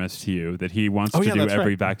that premise to you that he wants to yeah, do that's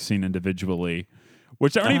every right. vaccine individually,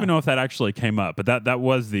 which I don't even know if that actually came up, but that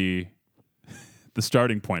was the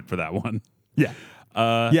starting point for that one.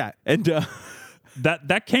 yeah, and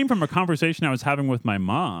That came from a conversation I was having with my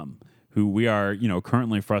mom, who we are,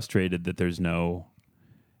 currently frustrated that there's no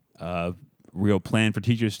real plan for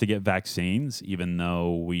teachers to get vaccines, even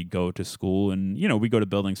though we go to school and, we go to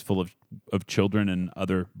buildings full of children and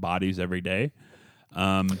other bodies every day.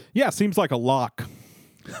 yeah, seems like a lock.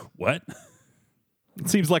 What? It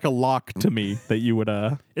seems like a lock to me that you would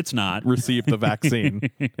It's not. receive the vaccine.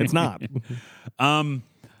 It's not. I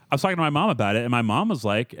was talking to my mom about it, and my mom was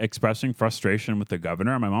like expressing frustration with the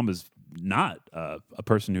governor. My mom is not a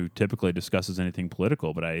person who typically discusses anything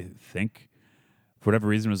political, but I think for whatever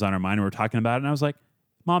reason it was on her mind and we were talking about it, and I was like,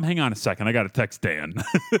 Mom, hang on a second. I got to text Dan.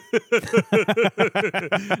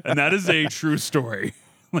 And that is a true story.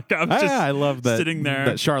 Like I was just I love that sitting there.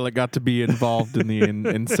 that Charlotte got to be involved in the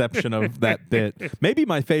inception of that bit. Maybe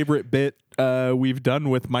my favorite bit we've done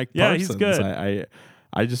with Mike Yeah, Parsons. he's good.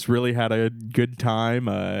 I just really had a good time.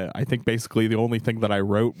 I think basically the only thing that I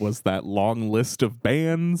wrote was that long list of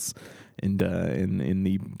bands, and in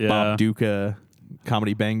the Bob Duca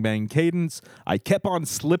Comedy Bang Bang cadence, I kept on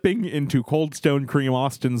slipping into Cold Stone Cream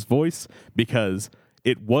Austin's voice because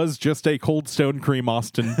it was just a Cold Stone Cream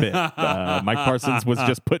Austin bit. Mike Parsons was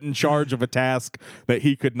just put in charge of a task that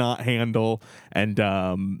he could not handle, and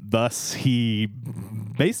thus he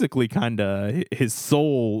basically kind of his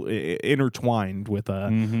soul intertwined with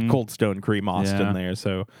Cold Stone Cream Austin Yeah. there.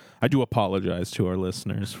 So I do apologize to our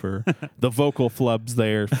listeners for the vocal flubs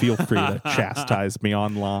there. Feel free to chastise me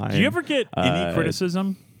online. Do you ever get any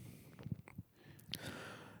criticism?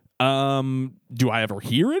 Do I ever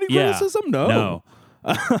hear any Yeah. criticism? No.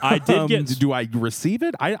 I did get. Do I receive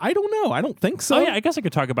it? I don't know. I don't think so. Oh yeah, I guess I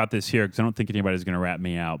could talk about this here because I don't think anybody's going to rat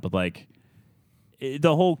me out. But like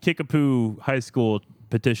the whole Kickapoo High School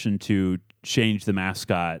petition to change the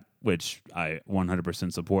mascot, which I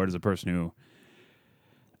 100% support as a person who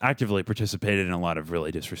actively participated in a lot of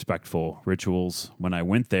really disrespectful rituals when I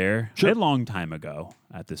went there a long time ago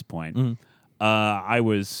at this point. I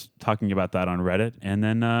was talking about that on Reddit, and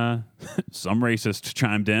then some racist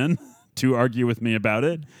chimed in to argue with me about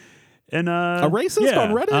it. And A racist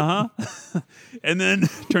on Reddit? Uh-huh. And then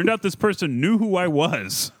turned out this person knew who I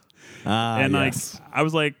was. And yes. like I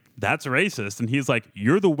was like, that's racist. And he's like,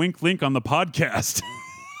 you're the wink link on the podcast.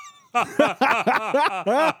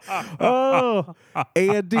 Oh,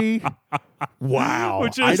 Andy. Wow.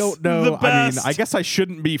 Which I is don't know. the I mean, best. I guess I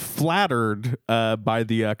shouldn't be flattered by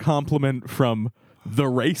the compliment from the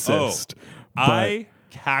racist. but I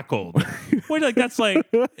cackled. Wait, like that's like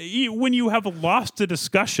when you have lost a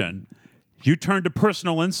discussion, you turn to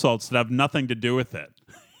personal insults that have nothing to do with it.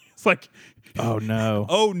 It's like, oh no.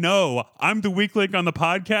 oh no, I'm the weak link on the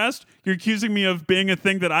podcast. You're accusing me of being a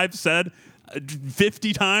thing that I've said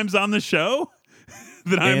 50 times on the show.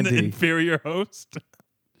 That I'm the Andy. inferior host.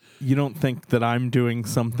 You don't think that I'm doing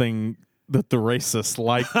something that the racists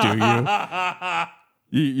like, do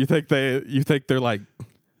you? You think they're like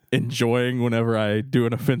enjoying whenever I do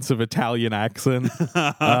an offensive Italian accent?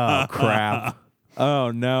 Oh crap.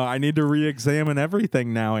 Oh no, I need to re-examine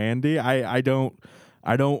everything now, Andy. I don't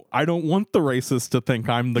want the racists to think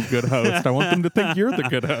I'm the good host. I want them to think you're the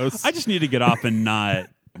good host. I just need to get off and not.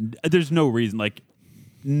 There's no reason, like,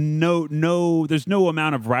 no. There's no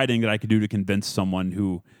amount of writing that I could do to convince someone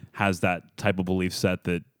who has that type of belief set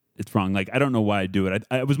that it's wrong. Like, I don't know why I do it.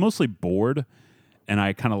 I was mostly bored, and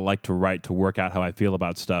I kind of like to write to work out how I feel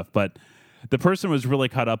about stuff. But the person was really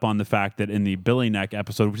caught up on the fact that in the Billy Neck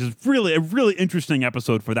episode, which is really a really interesting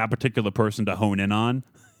episode for that particular person to hone in on.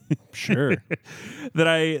 Sure. that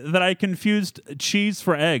I confused cheese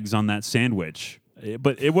for eggs on that sandwich.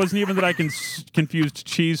 But it wasn't even that I confused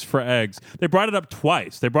cheese for eggs. They brought it up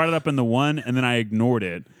twice. They brought it up in the one, and then I ignored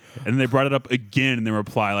it. And they brought it up again in their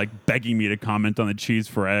reply, like begging me to comment on the cheese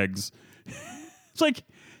for eggs. It's like,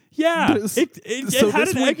 yeah, it had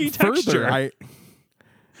an eggy texture.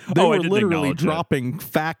 They were didn't literally acknowledge it. dropping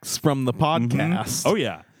facts from the podcast. Oh,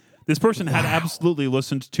 yeah. This person had absolutely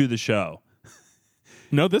listened to the show.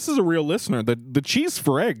 No, this is a real listener. The cheese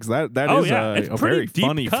for eggs, that is It's a pretty very deep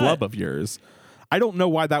funny cut. flub of yours. I don't know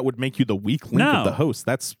why that would make you the weak link No. of the host.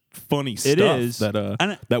 That's funny stuff is.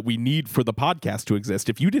 that we need for the podcast to exist.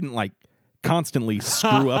 If you didn't like constantly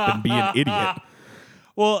screw up and be an idiot,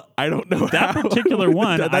 Well, I don't know that how. particular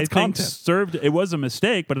one, That's I think, content. served. It was a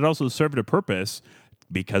mistake, but it also served a purpose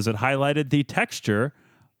because it highlighted the texture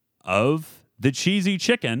of the cheesy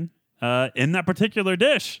chicken in that particular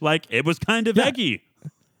dish. Like, it was kind of eggy.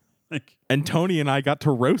 Like, And Tony and I got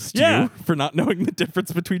to roast Yeah. you for not knowing the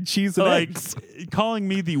difference between cheese and eggs. calling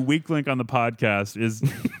me the weak link on the podcast is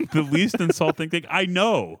the least insulting thing. I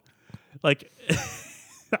know. Like,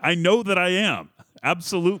 I know that I am.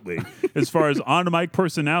 Absolutely. As far as on-mic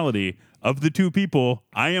personality of the two people,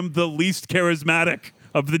 I am the least charismatic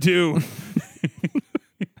of the two.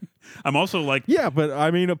 I'm also like, Yeah, but I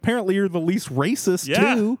mean, apparently you're the least racist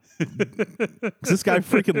Yeah. too. 'Cause this guy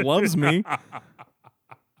freaking loves me.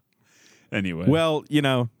 anyway. Well,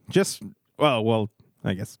 well,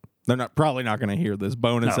 I guess they're probably not going to hear this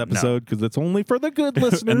bonus No. episode because it's only for the good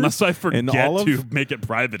listeners. Unless I And forget all of- to make it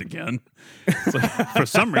private again. It's like, for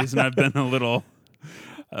some reason, I've been a little.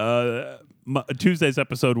 Tuesday's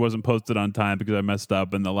episode wasn't posted on time because I messed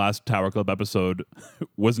up, and the last Tower Club episode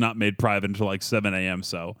was not made private until like 7 a.m.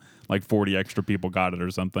 So like 40 extra people got it or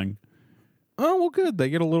something. Oh well, good. They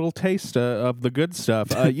get a little taste of the good stuff.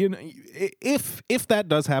 If that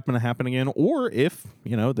does happen to happen again, or if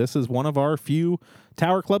this is one of our few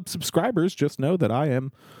Tower Club subscribers, just know that I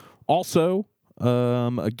am also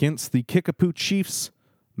against the Kickapoo Chiefs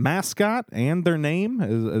mascot and their name,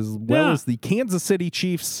 as well as the Kansas City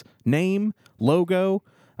Chiefs name, logo,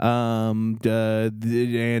 and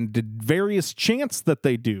the various chants that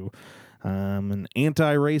they do. An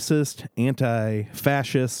anti-racist,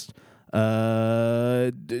 anti-fascist,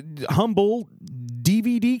 humble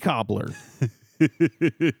DVD cobbler.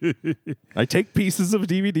 I take pieces of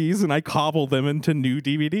DVDs and I cobble them into new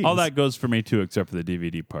DVDs. All that goes for me too, except for the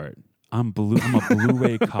DVD part. I'm a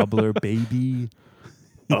Blu-ray cobbler, baby.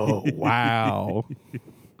 Oh, wow.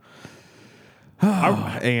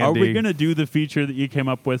 Are we going to do the feature that you came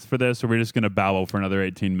up with for this, or are we just going to babble for another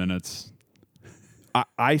 18 minutes?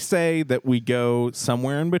 I say that we go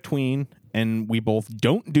somewhere in between and we both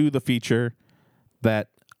don't do the feature that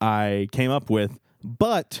I came up with,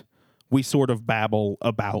 but we sort of babble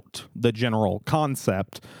about the general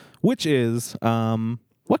concept, which is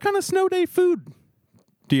what kind of snow day food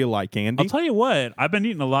do you like, Andy? I'll tell you what, I've been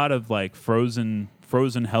eating a lot of like frozen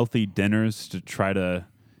healthy dinners to try to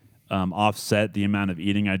offset the amount of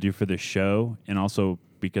eating I do for this show, and also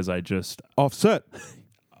because I just Offset.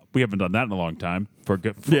 we haven't done that in a long time for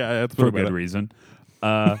good that's for pretty good good. reason.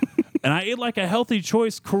 And I ate like a healthy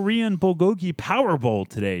choice Korean bulgogi power bowl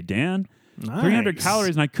today, Dan. 300 Nice.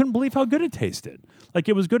 calories, and I couldn't believe how good it tasted. Like,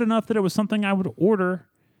 it was good enough that it was something I would order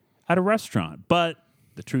at a restaurant. But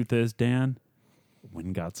the truth is, Dan, went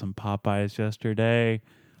and got some Popeyes yesterday.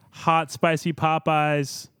 Hot, spicy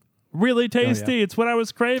Popeyes. Really tasty. It's what I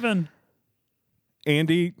was craving.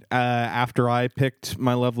 Andy, after I picked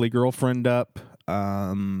my lovely girlfriend up,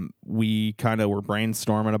 we kind of were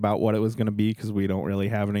brainstorming about what it was going to be because we don't really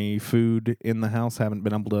have any food in the house. Haven't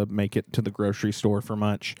been able to make it to the grocery store for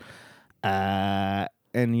much. And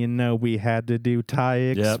we had to do Thai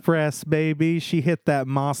Express, baby. She hit that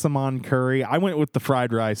Massaman curry. I went with the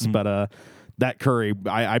fried rice, but that curry,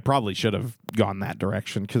 I probably should have gone that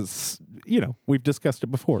direction because, we've discussed it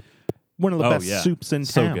before. One of the best soups in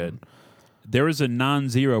so town. Good. There is a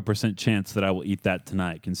 0% chance that I will eat that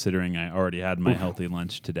tonight, considering I already had my healthy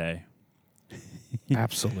lunch today.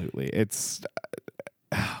 Absolutely. It's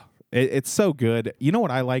so good. You know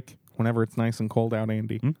what I like whenever it's nice and cold out,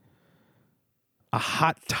 Andy? A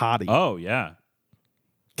hot toddy. Oh, yeah.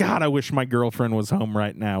 God, I wish my girlfriend was home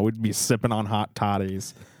right now. We'd be sipping on hot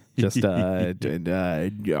toddies. Just kind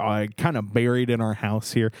of buried in our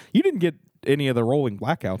house here. You didn't get any of the rolling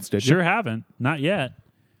blackouts, did you? Sure haven't. Not yet.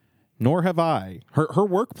 Nor have I. Her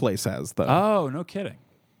workplace has, though. Oh, no kidding.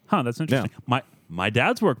 Huh, that's interesting. My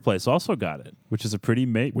dad's workplace also got it, which is a pretty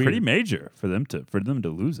major for them to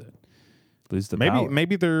lose it. Lose the power.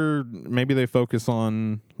 Maybe they focus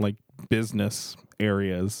on like business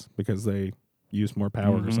areas because they use more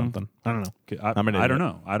power or something. I don't know. I don't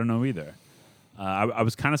know. I don't know either. I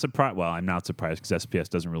was kind of surprised. Well, I'm not surprised because SPS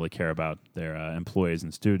doesn't really care about their employees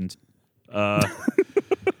and students.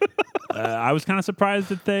 I was kind of surprised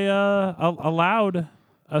that they allowed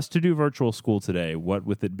us to do virtual school today. What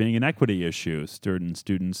with it being an equity issue,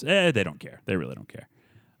 students, they don't care. They really don't care.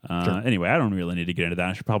 Sure. Anyway, I don't really need to get into that.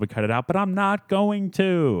 I should probably cut it out, but I'm not going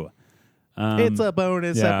to. It's a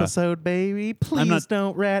bonus yeah. episode, baby. Please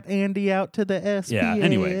don't rat Andy out to the SPS. Yeah,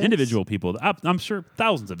 anyway, individual people, I'm sure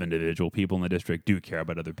thousands of individual people in the district do care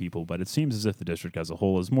about other people, but it seems as if the district as a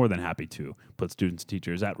whole is more than happy to put students and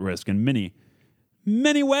teachers at risk in many,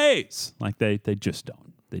 many ways. Like they just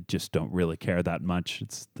don't. They just don't really care that much.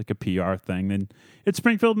 It's like a PR thing. And it's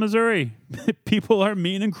Springfield, Missouri. People are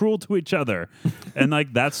mean and cruel to each other. And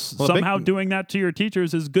like that's somehow doing that to your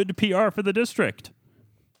teachers is good PR for the district.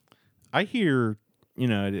 I hear,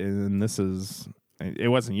 and it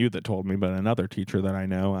wasn't you that told me, but another teacher that I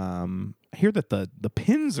know, I hear that the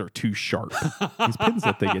pins are too sharp. These pins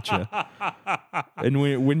that they get you. And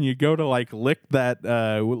when you go to like lick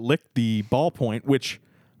the ballpoint, which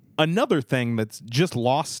another thing that's just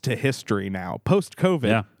lost to history now,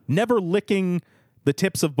 post-COVID, never licking the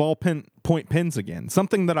tips of ballpoint pens again.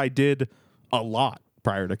 Something that I did a lot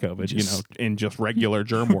prior to COVID, in just regular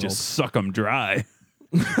germ world. Just suck them dry.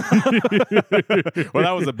 Well,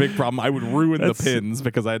 that was a big problem. I would ruin the pins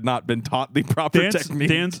because I had not been taught the proper technique.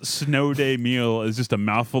 Dan's snow day meal is just a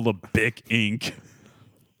mouthful of Bic ink.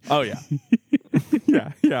 Oh yeah,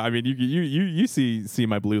 yeah. I mean, you see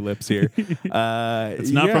my blue lips here. It's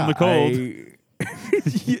not from the cold.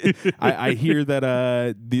 I hear that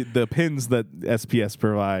the pins that SPS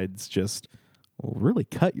provides just will really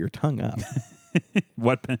cut your tongue up.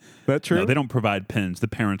 What pen? That true? No, they don't provide pins. The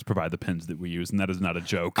parents provide the pins that we use, and that is not a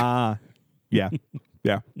joke. Yeah.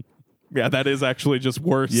 That is actually just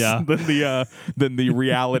worse than the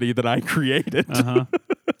reality that I created.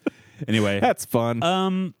 Anyway, that's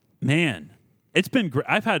fun. Man, it's been great.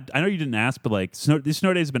 I know you didn't ask, but like these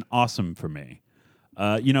snow days have been awesome for me.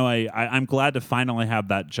 I'm glad to finally have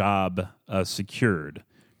that job secured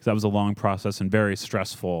because that was a long process and very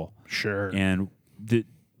stressful. Sure. And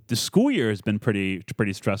the school year has been pretty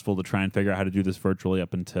stressful to try and figure out how to do this virtually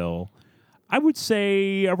up until, I would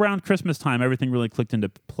say, around Christmas time. Everything really clicked into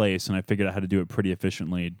place, and I figured out how to do it pretty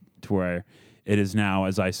efficiently to where it is now,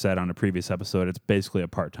 as I said on a previous episode, it's basically a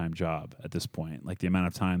part-time job at this point. Like the amount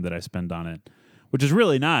of time that I spend on it, which is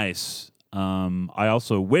really nice. I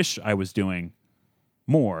also wish I was doing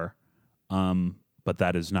more, but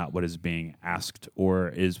that is not what is being asked or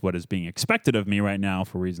is what is being expected of me right now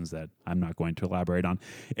for reasons that I'm not going to elaborate on.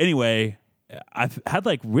 Anyway, I've had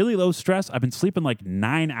like really low stress. I've been sleeping like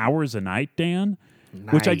 9 hours a night, Dan,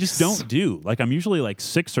 which I just don't do. Like I'm usually like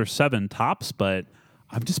 6 or 7 tops, but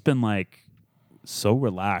I've just been like so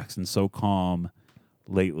relaxed and so calm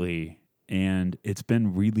lately. And it's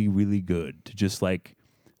been really, really good to just like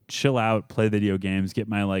chill out, play video games, get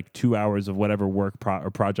my like 2 hours of whatever work or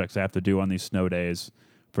projects I have to do on these snow days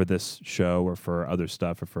for this show or for other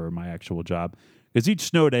stuff or for my actual job. Because each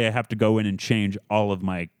snow day I have to go in and change all of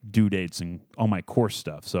my due dates and all my course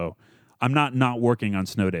stuff. So I'm not working on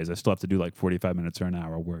snow days. I still have to do like 45 minutes or an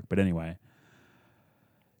hour of work. But anyway,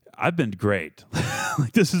 I've been great.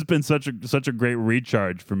 Like this has been such a great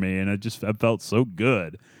recharge for me, and I felt so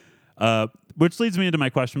good. Which leads me into my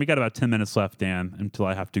question. We got about 10 minutes left, Dan, until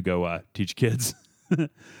I have to go teach kids.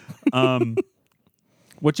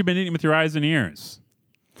 What you been eating with your eyes and ears?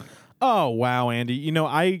 Oh, wow, Andy.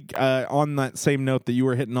 I on that same note that you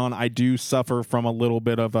were hitting on, I do suffer from a little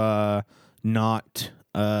bit of not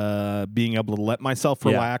being able to let myself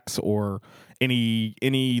relax or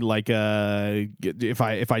any like if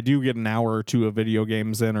I do get an hour or two of video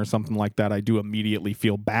games in or something like that, I do immediately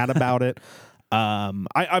feel bad about it.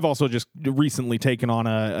 I've also just recently taken on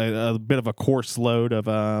a bit of a course load of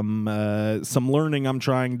some learning I'm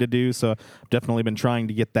trying to do, so I've definitely been trying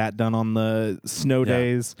to get that done on the snow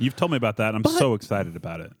days. You've told me about that, and I'm so excited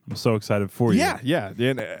about it. I'm so excited for you. Yeah,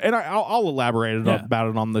 and I'll elaborate about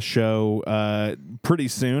it on the show pretty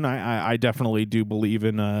soon. I definitely do believe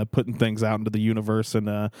in putting things out into the universe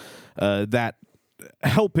and that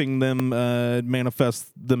helping them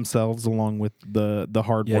manifest themselves along with the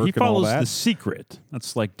hard work. He follows and all that. The secret.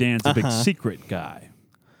 That's like Dan's a big secret guy.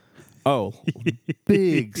 Oh,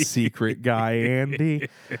 big secret guy, Andy.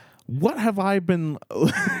 What have I been?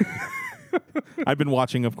 I've been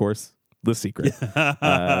watching, of course, The Secret.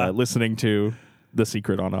 Listening to The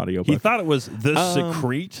Secret on audiobook. He thought it was The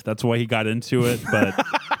Secret. That's why he got into it, but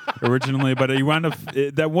originally, but he wound up.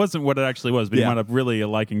 That wasn't what it actually was. But he wound up really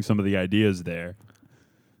liking some of the ideas there.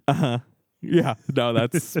 Yeah, no,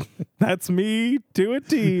 that's me to a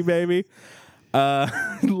T, baby.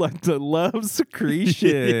 Like the Love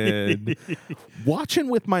Secretion. Watching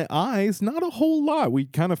with my eyes, not a whole lot. We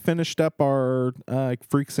kind of finished up our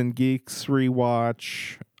Freaks and Geeks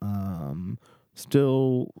rewatch.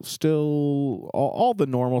 Still all the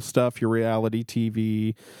normal stuff, your reality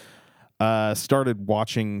TV. Started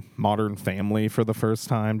watching Modern Family for the first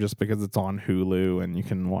time just because it's on Hulu and you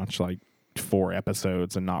can watch like 4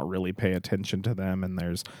 episodes and not really pay attention to them, and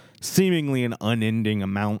there's seemingly an unending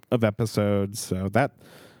amount of episodes, so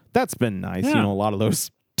that's been nice. Yeah. You know, a lot of those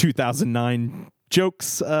 2009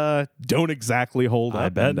 jokes don't exactly hold up. I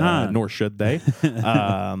bet not. Nor should they.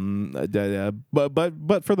 But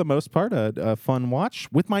for the most part, a fun watch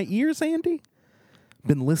with my ears. Andy,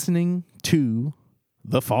 been listening to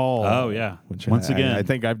The Fall. Oh yeah, Which once again, I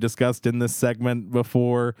think I've discussed in this segment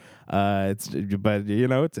before. But you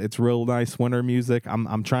know, it's real nice winter music.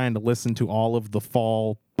 I'm trying to listen to all of The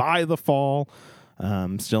Fall by The Fall.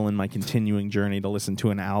 Still in my continuing journey to listen to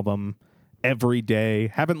an album every day.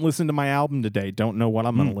 Haven't listened to my album today. Don't know what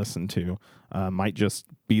I'm going to listen to. Might just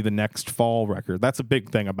be the next Fall record. That's a big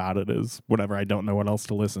thing about it, is whenever I don't know what else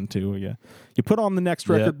to listen to, you put on the next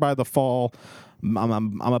record by The Fall.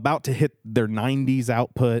 I'm about to hit their 90s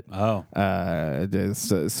output. Oh.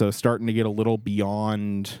 So starting to get a little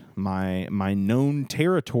beyond my known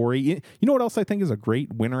territory. You know what else I think is a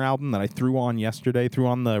great winter album that I threw on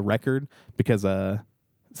the record because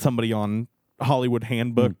somebody on Hollywood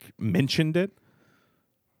Handbook mentioned it?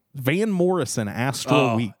 Van Morrison,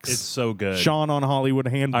 Astral Weeks. It's so good. Sean on Hollywood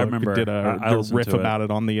Handbook I remember. did I a listened riff to it. about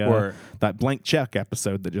it on the that Blank Check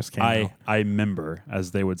episode that just came out. I remember,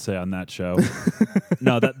 as they would say on that show.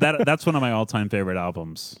 No, that's one of my all-time favorite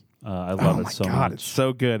albums. I love it so much. It's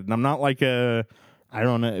so good. And I'm not like I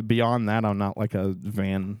don't know, beyond that, I'm not like a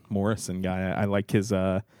Van Morrison guy. I like his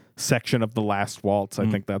section of The Last Waltz. I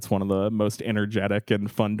think that's one of the most energetic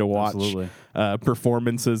and fun to watch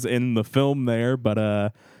performances in the film there.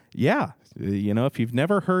 But yeah, you know, if you've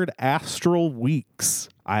never heard Astral Weeks,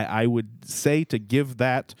 I would say to give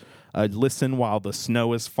that a listen while the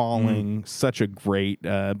snow is falling. Such a great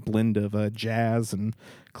blend of jazz and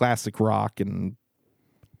classic rock and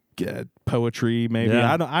poetry, maybe.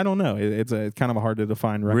 Yeah. I don't know. It's kind of a hard to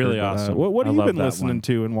define record. Really but, awesome. What I have you love been that listening one.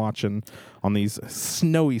 to and watching on these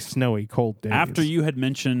snowy, cold days? After you had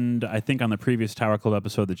mentioned, I think on the previous Tower Club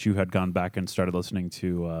episode, that you had gone back and started listening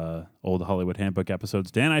to old Hollywood Handbook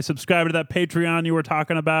episodes, Dan, I subscribed to that Patreon you were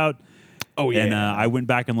talking about. Oh, yeah. And I went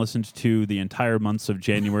back and listened to the entire months of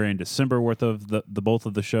January and December worth of the both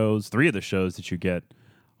of the shows, 3 of the shows that you get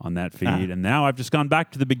on that feed. And now I've just gone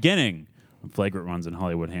back to the beginning of Flagrant Ones in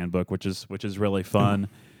Hollywood Handbook, which is really fun.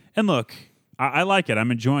 And look, I like it.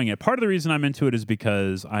 I'm enjoying it. Part of the reason I'm into it is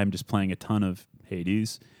because I'm just playing a ton of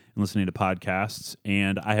Hades and listening to podcasts,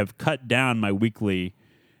 and I have cut down my weekly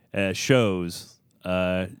shows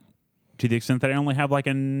to the extent that I only have like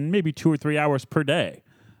maybe 2 or 3 hours per day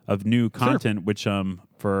of new content, which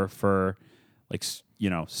for like, you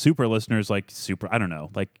know, super listeners, like I don't know,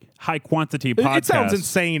 like high quantity podcasts. It sounds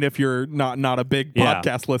insane if you're not a big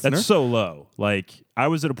podcast listener. That's so low. Like I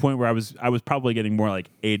was at a point where I was probably getting more like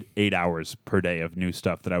 8 hours per day of new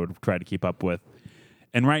stuff that I would try to keep up with.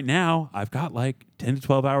 And right now I've got like 10 to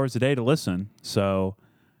 12 hours a day to listen. So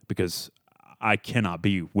because I cannot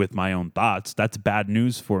be with my own thoughts, that's bad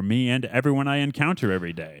news for me and everyone I encounter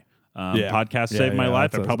every day. Podcasts saved my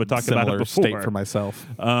life. I probably talked about it before. State for myself.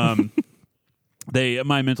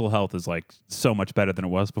 My mental health is like so much better than it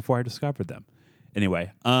was before I discovered them.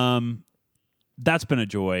 Anyway, that's been a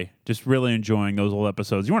joy. Just really enjoying those old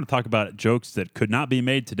episodes. You want to talk about jokes that could not be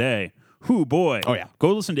made today? Whoo, boy. Oh, yeah.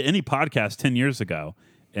 Go listen to any podcast 10 years ago,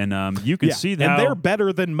 and you can see that. And they're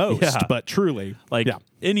better than most, but truly. Like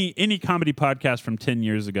any comedy podcast from 10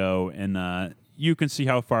 years ago, and you can see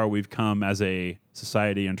how far we've come as a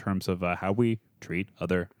society in terms of how we treat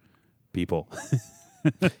other people.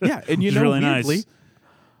 Yeah, and you Which is know, really weirdly, nice.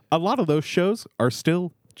 a lot of those shows are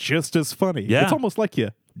still just as funny. Yeah. It's almost like you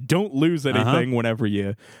don't lose anything whenever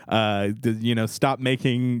you stop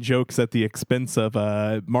making jokes at the expense of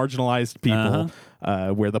marginalized people,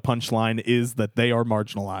 where the punchline is that they are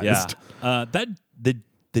marginalized. Yeah.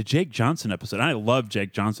 The Jake Johnson episode. I love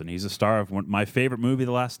Jake Johnson. He's a star of my favorite movie of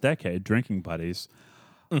the last decade, Drinking Buddies.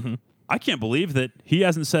 Mm-hmm. I can't believe that he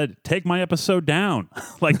hasn't said, take my episode down.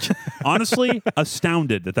 Like, honestly,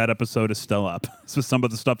 astounded that episode is still up. So some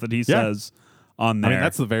of the stuff that he says on there. I mean,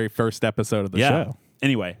 that's the very first episode of the show.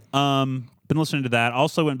 Anyway, been listening to that.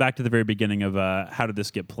 Also went back to the very beginning of How Did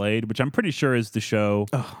This Get Played, which I'm pretty sure is the show.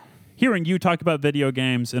 Hearing you talk about video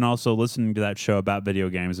games and also listening to that show about video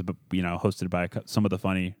games, you know, hosted by some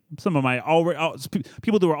of my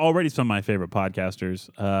people who are already some of my favorite podcasters.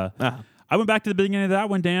 I went back to the beginning of that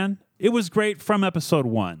one, Dan. It was great from episode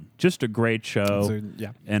 1. Just a great show. So,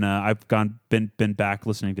 yeah. And I've been back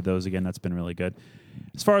listening to those again. That's been really good.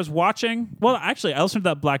 As far as watching, well, actually, I listened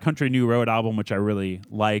to that Black Country New Road album, which I really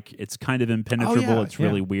like. It's kind of impenetrable. yeah, It's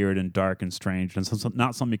really weird and dark and strange, and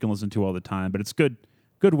not something you can listen to all the time. But it's good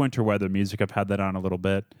winter weather music. I've had that on a little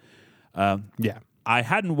bit. Yeah. I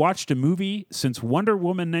hadn't watched a movie since Wonder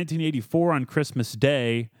Woman 1984 on Christmas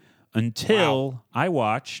Day until I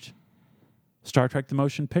watched Star Trek: The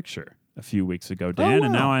Motion Picture a few weeks ago, Dan. wow.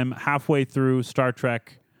 And now I'm halfway through Star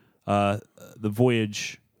Trek, The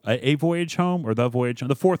Voyage, A Voyage Home, or The Voyage Home,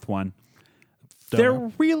 the fourth one.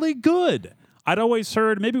 They're really good. I'd always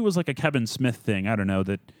heard, maybe it was like a Kevin Smith thing, I don't know,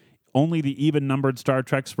 that only the even-numbered Star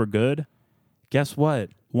Treks were good. Guess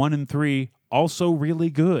what? 1 and 3, also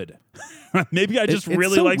really good. Maybe I just It's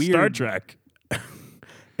really so like weird. Star Trek.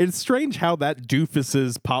 It's strange how that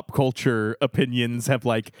doofus's pop culture opinions have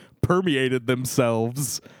like permeated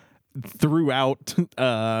themselves throughout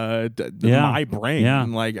my brain. Yeah.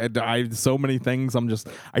 Like I so many things.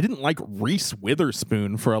 I didn't like Reese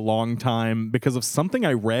Witherspoon for a long time because of something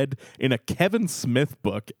I read in a Kevin Smith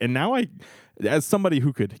book, and now as somebody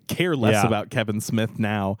who could care less Yeah. about Kevin Smith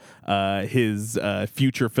now, his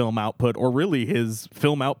future film output, or really his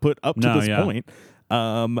film output up to this point,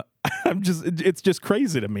 it's just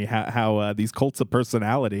crazy to me how these cults of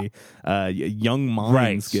personality, young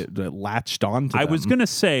minds get latched onto. I was going to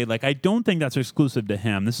say, like, I don't think that's exclusive to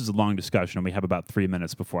him. This is a long discussion, and we have about 3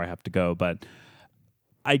 minutes before I have to go, but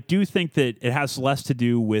I do think that it has less to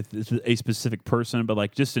do with a specific person, but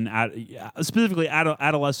like just specifically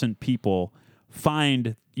adolescent people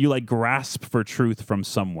find you like grasp for truth from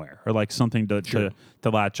somewhere, or like something to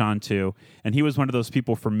latch onto. And he was one of those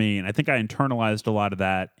people for me, and I think I internalized a lot of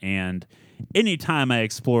that. And anytime I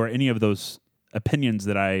explore any of those opinions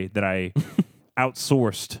that I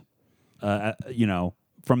outsourced,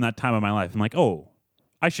 from that time of my life, I'm like, oh,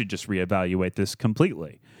 I should just reevaluate this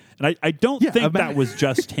completely. And I don't think that was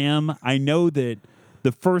just him. I know that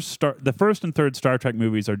the first and third Star Trek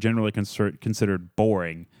movies are generally considered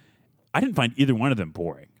boring. I didn't find either one of them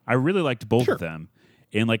boring. I really liked both of them,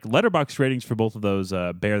 and like Letterboxd ratings for both of those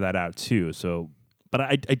bear that out too. So, but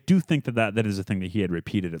I do think that is a thing that he had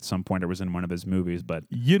repeated at some point, or was in one of his movies. But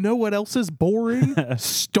you know what else is boring?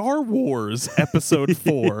 Star Wars Episode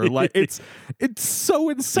 4. Like it's so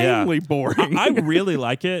insanely boring. I really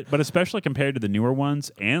like it, but especially compared to the newer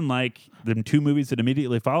ones and like the 2 movies that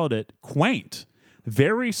immediately followed it. Quaint,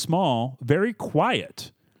 very small, very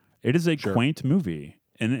quiet. It is a quaint movie.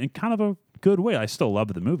 And in kind of a good way. I still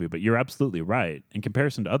love the movie, but you're absolutely right. In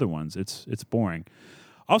comparison to other ones, it's boring.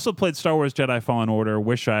 Also played Star Wars Jedi Fallen Order.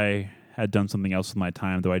 Wish I had done something else with my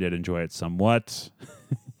time, though I did enjoy it somewhat.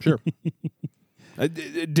 Sure.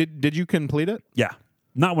 Did you complete it? Yeah.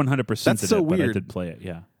 Not 100%. That's so but I weird. did play it,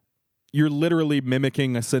 yeah. You're literally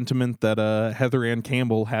mimicking a sentiment that Heather Ann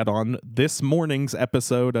Campbell had on this morning's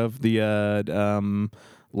episode of the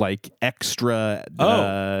extra.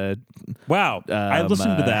 Wow. I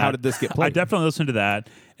listened to that. How did this get played? I definitely listened to that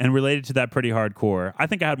and related to that pretty hardcore. I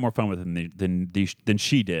think I had more fun with it than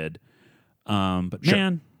she did. But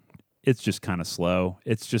man, it's just kind of slow.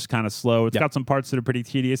 It's got some parts that are pretty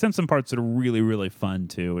tedious and some parts that are really, really fun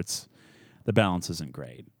too. The balance isn't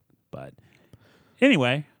great. But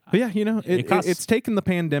anyway. But yeah, it's taken the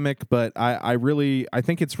pandemic, but I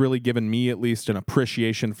think it's really given me at least an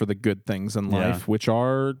appreciation for the good things in life, which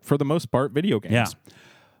are, for the most part, video games. Yeah.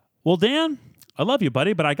 Well, Dan, I love you,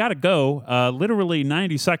 buddy, but I got to go. Literally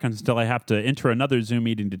 90 seconds until I have to enter another Zoom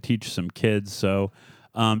meeting to teach some kids. So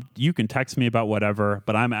you can text me about whatever,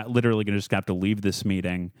 but I'm literally going to just have to leave this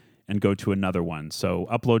meeting and go to another one. So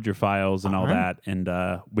upload your files and all that, and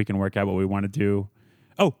we can work out what we want to do.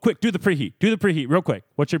 Oh, quick, do the preheat. Real quick.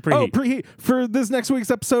 What's your preheat? Oh, preheat. For this next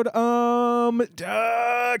week's episode, cow.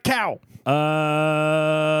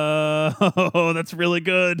 Oh, that's really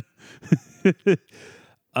good.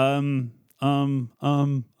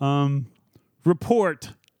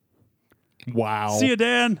 Report. Wow. See you,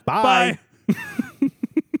 Dan. Bye. Bye.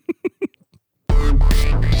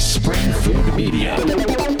 Spring Food Media.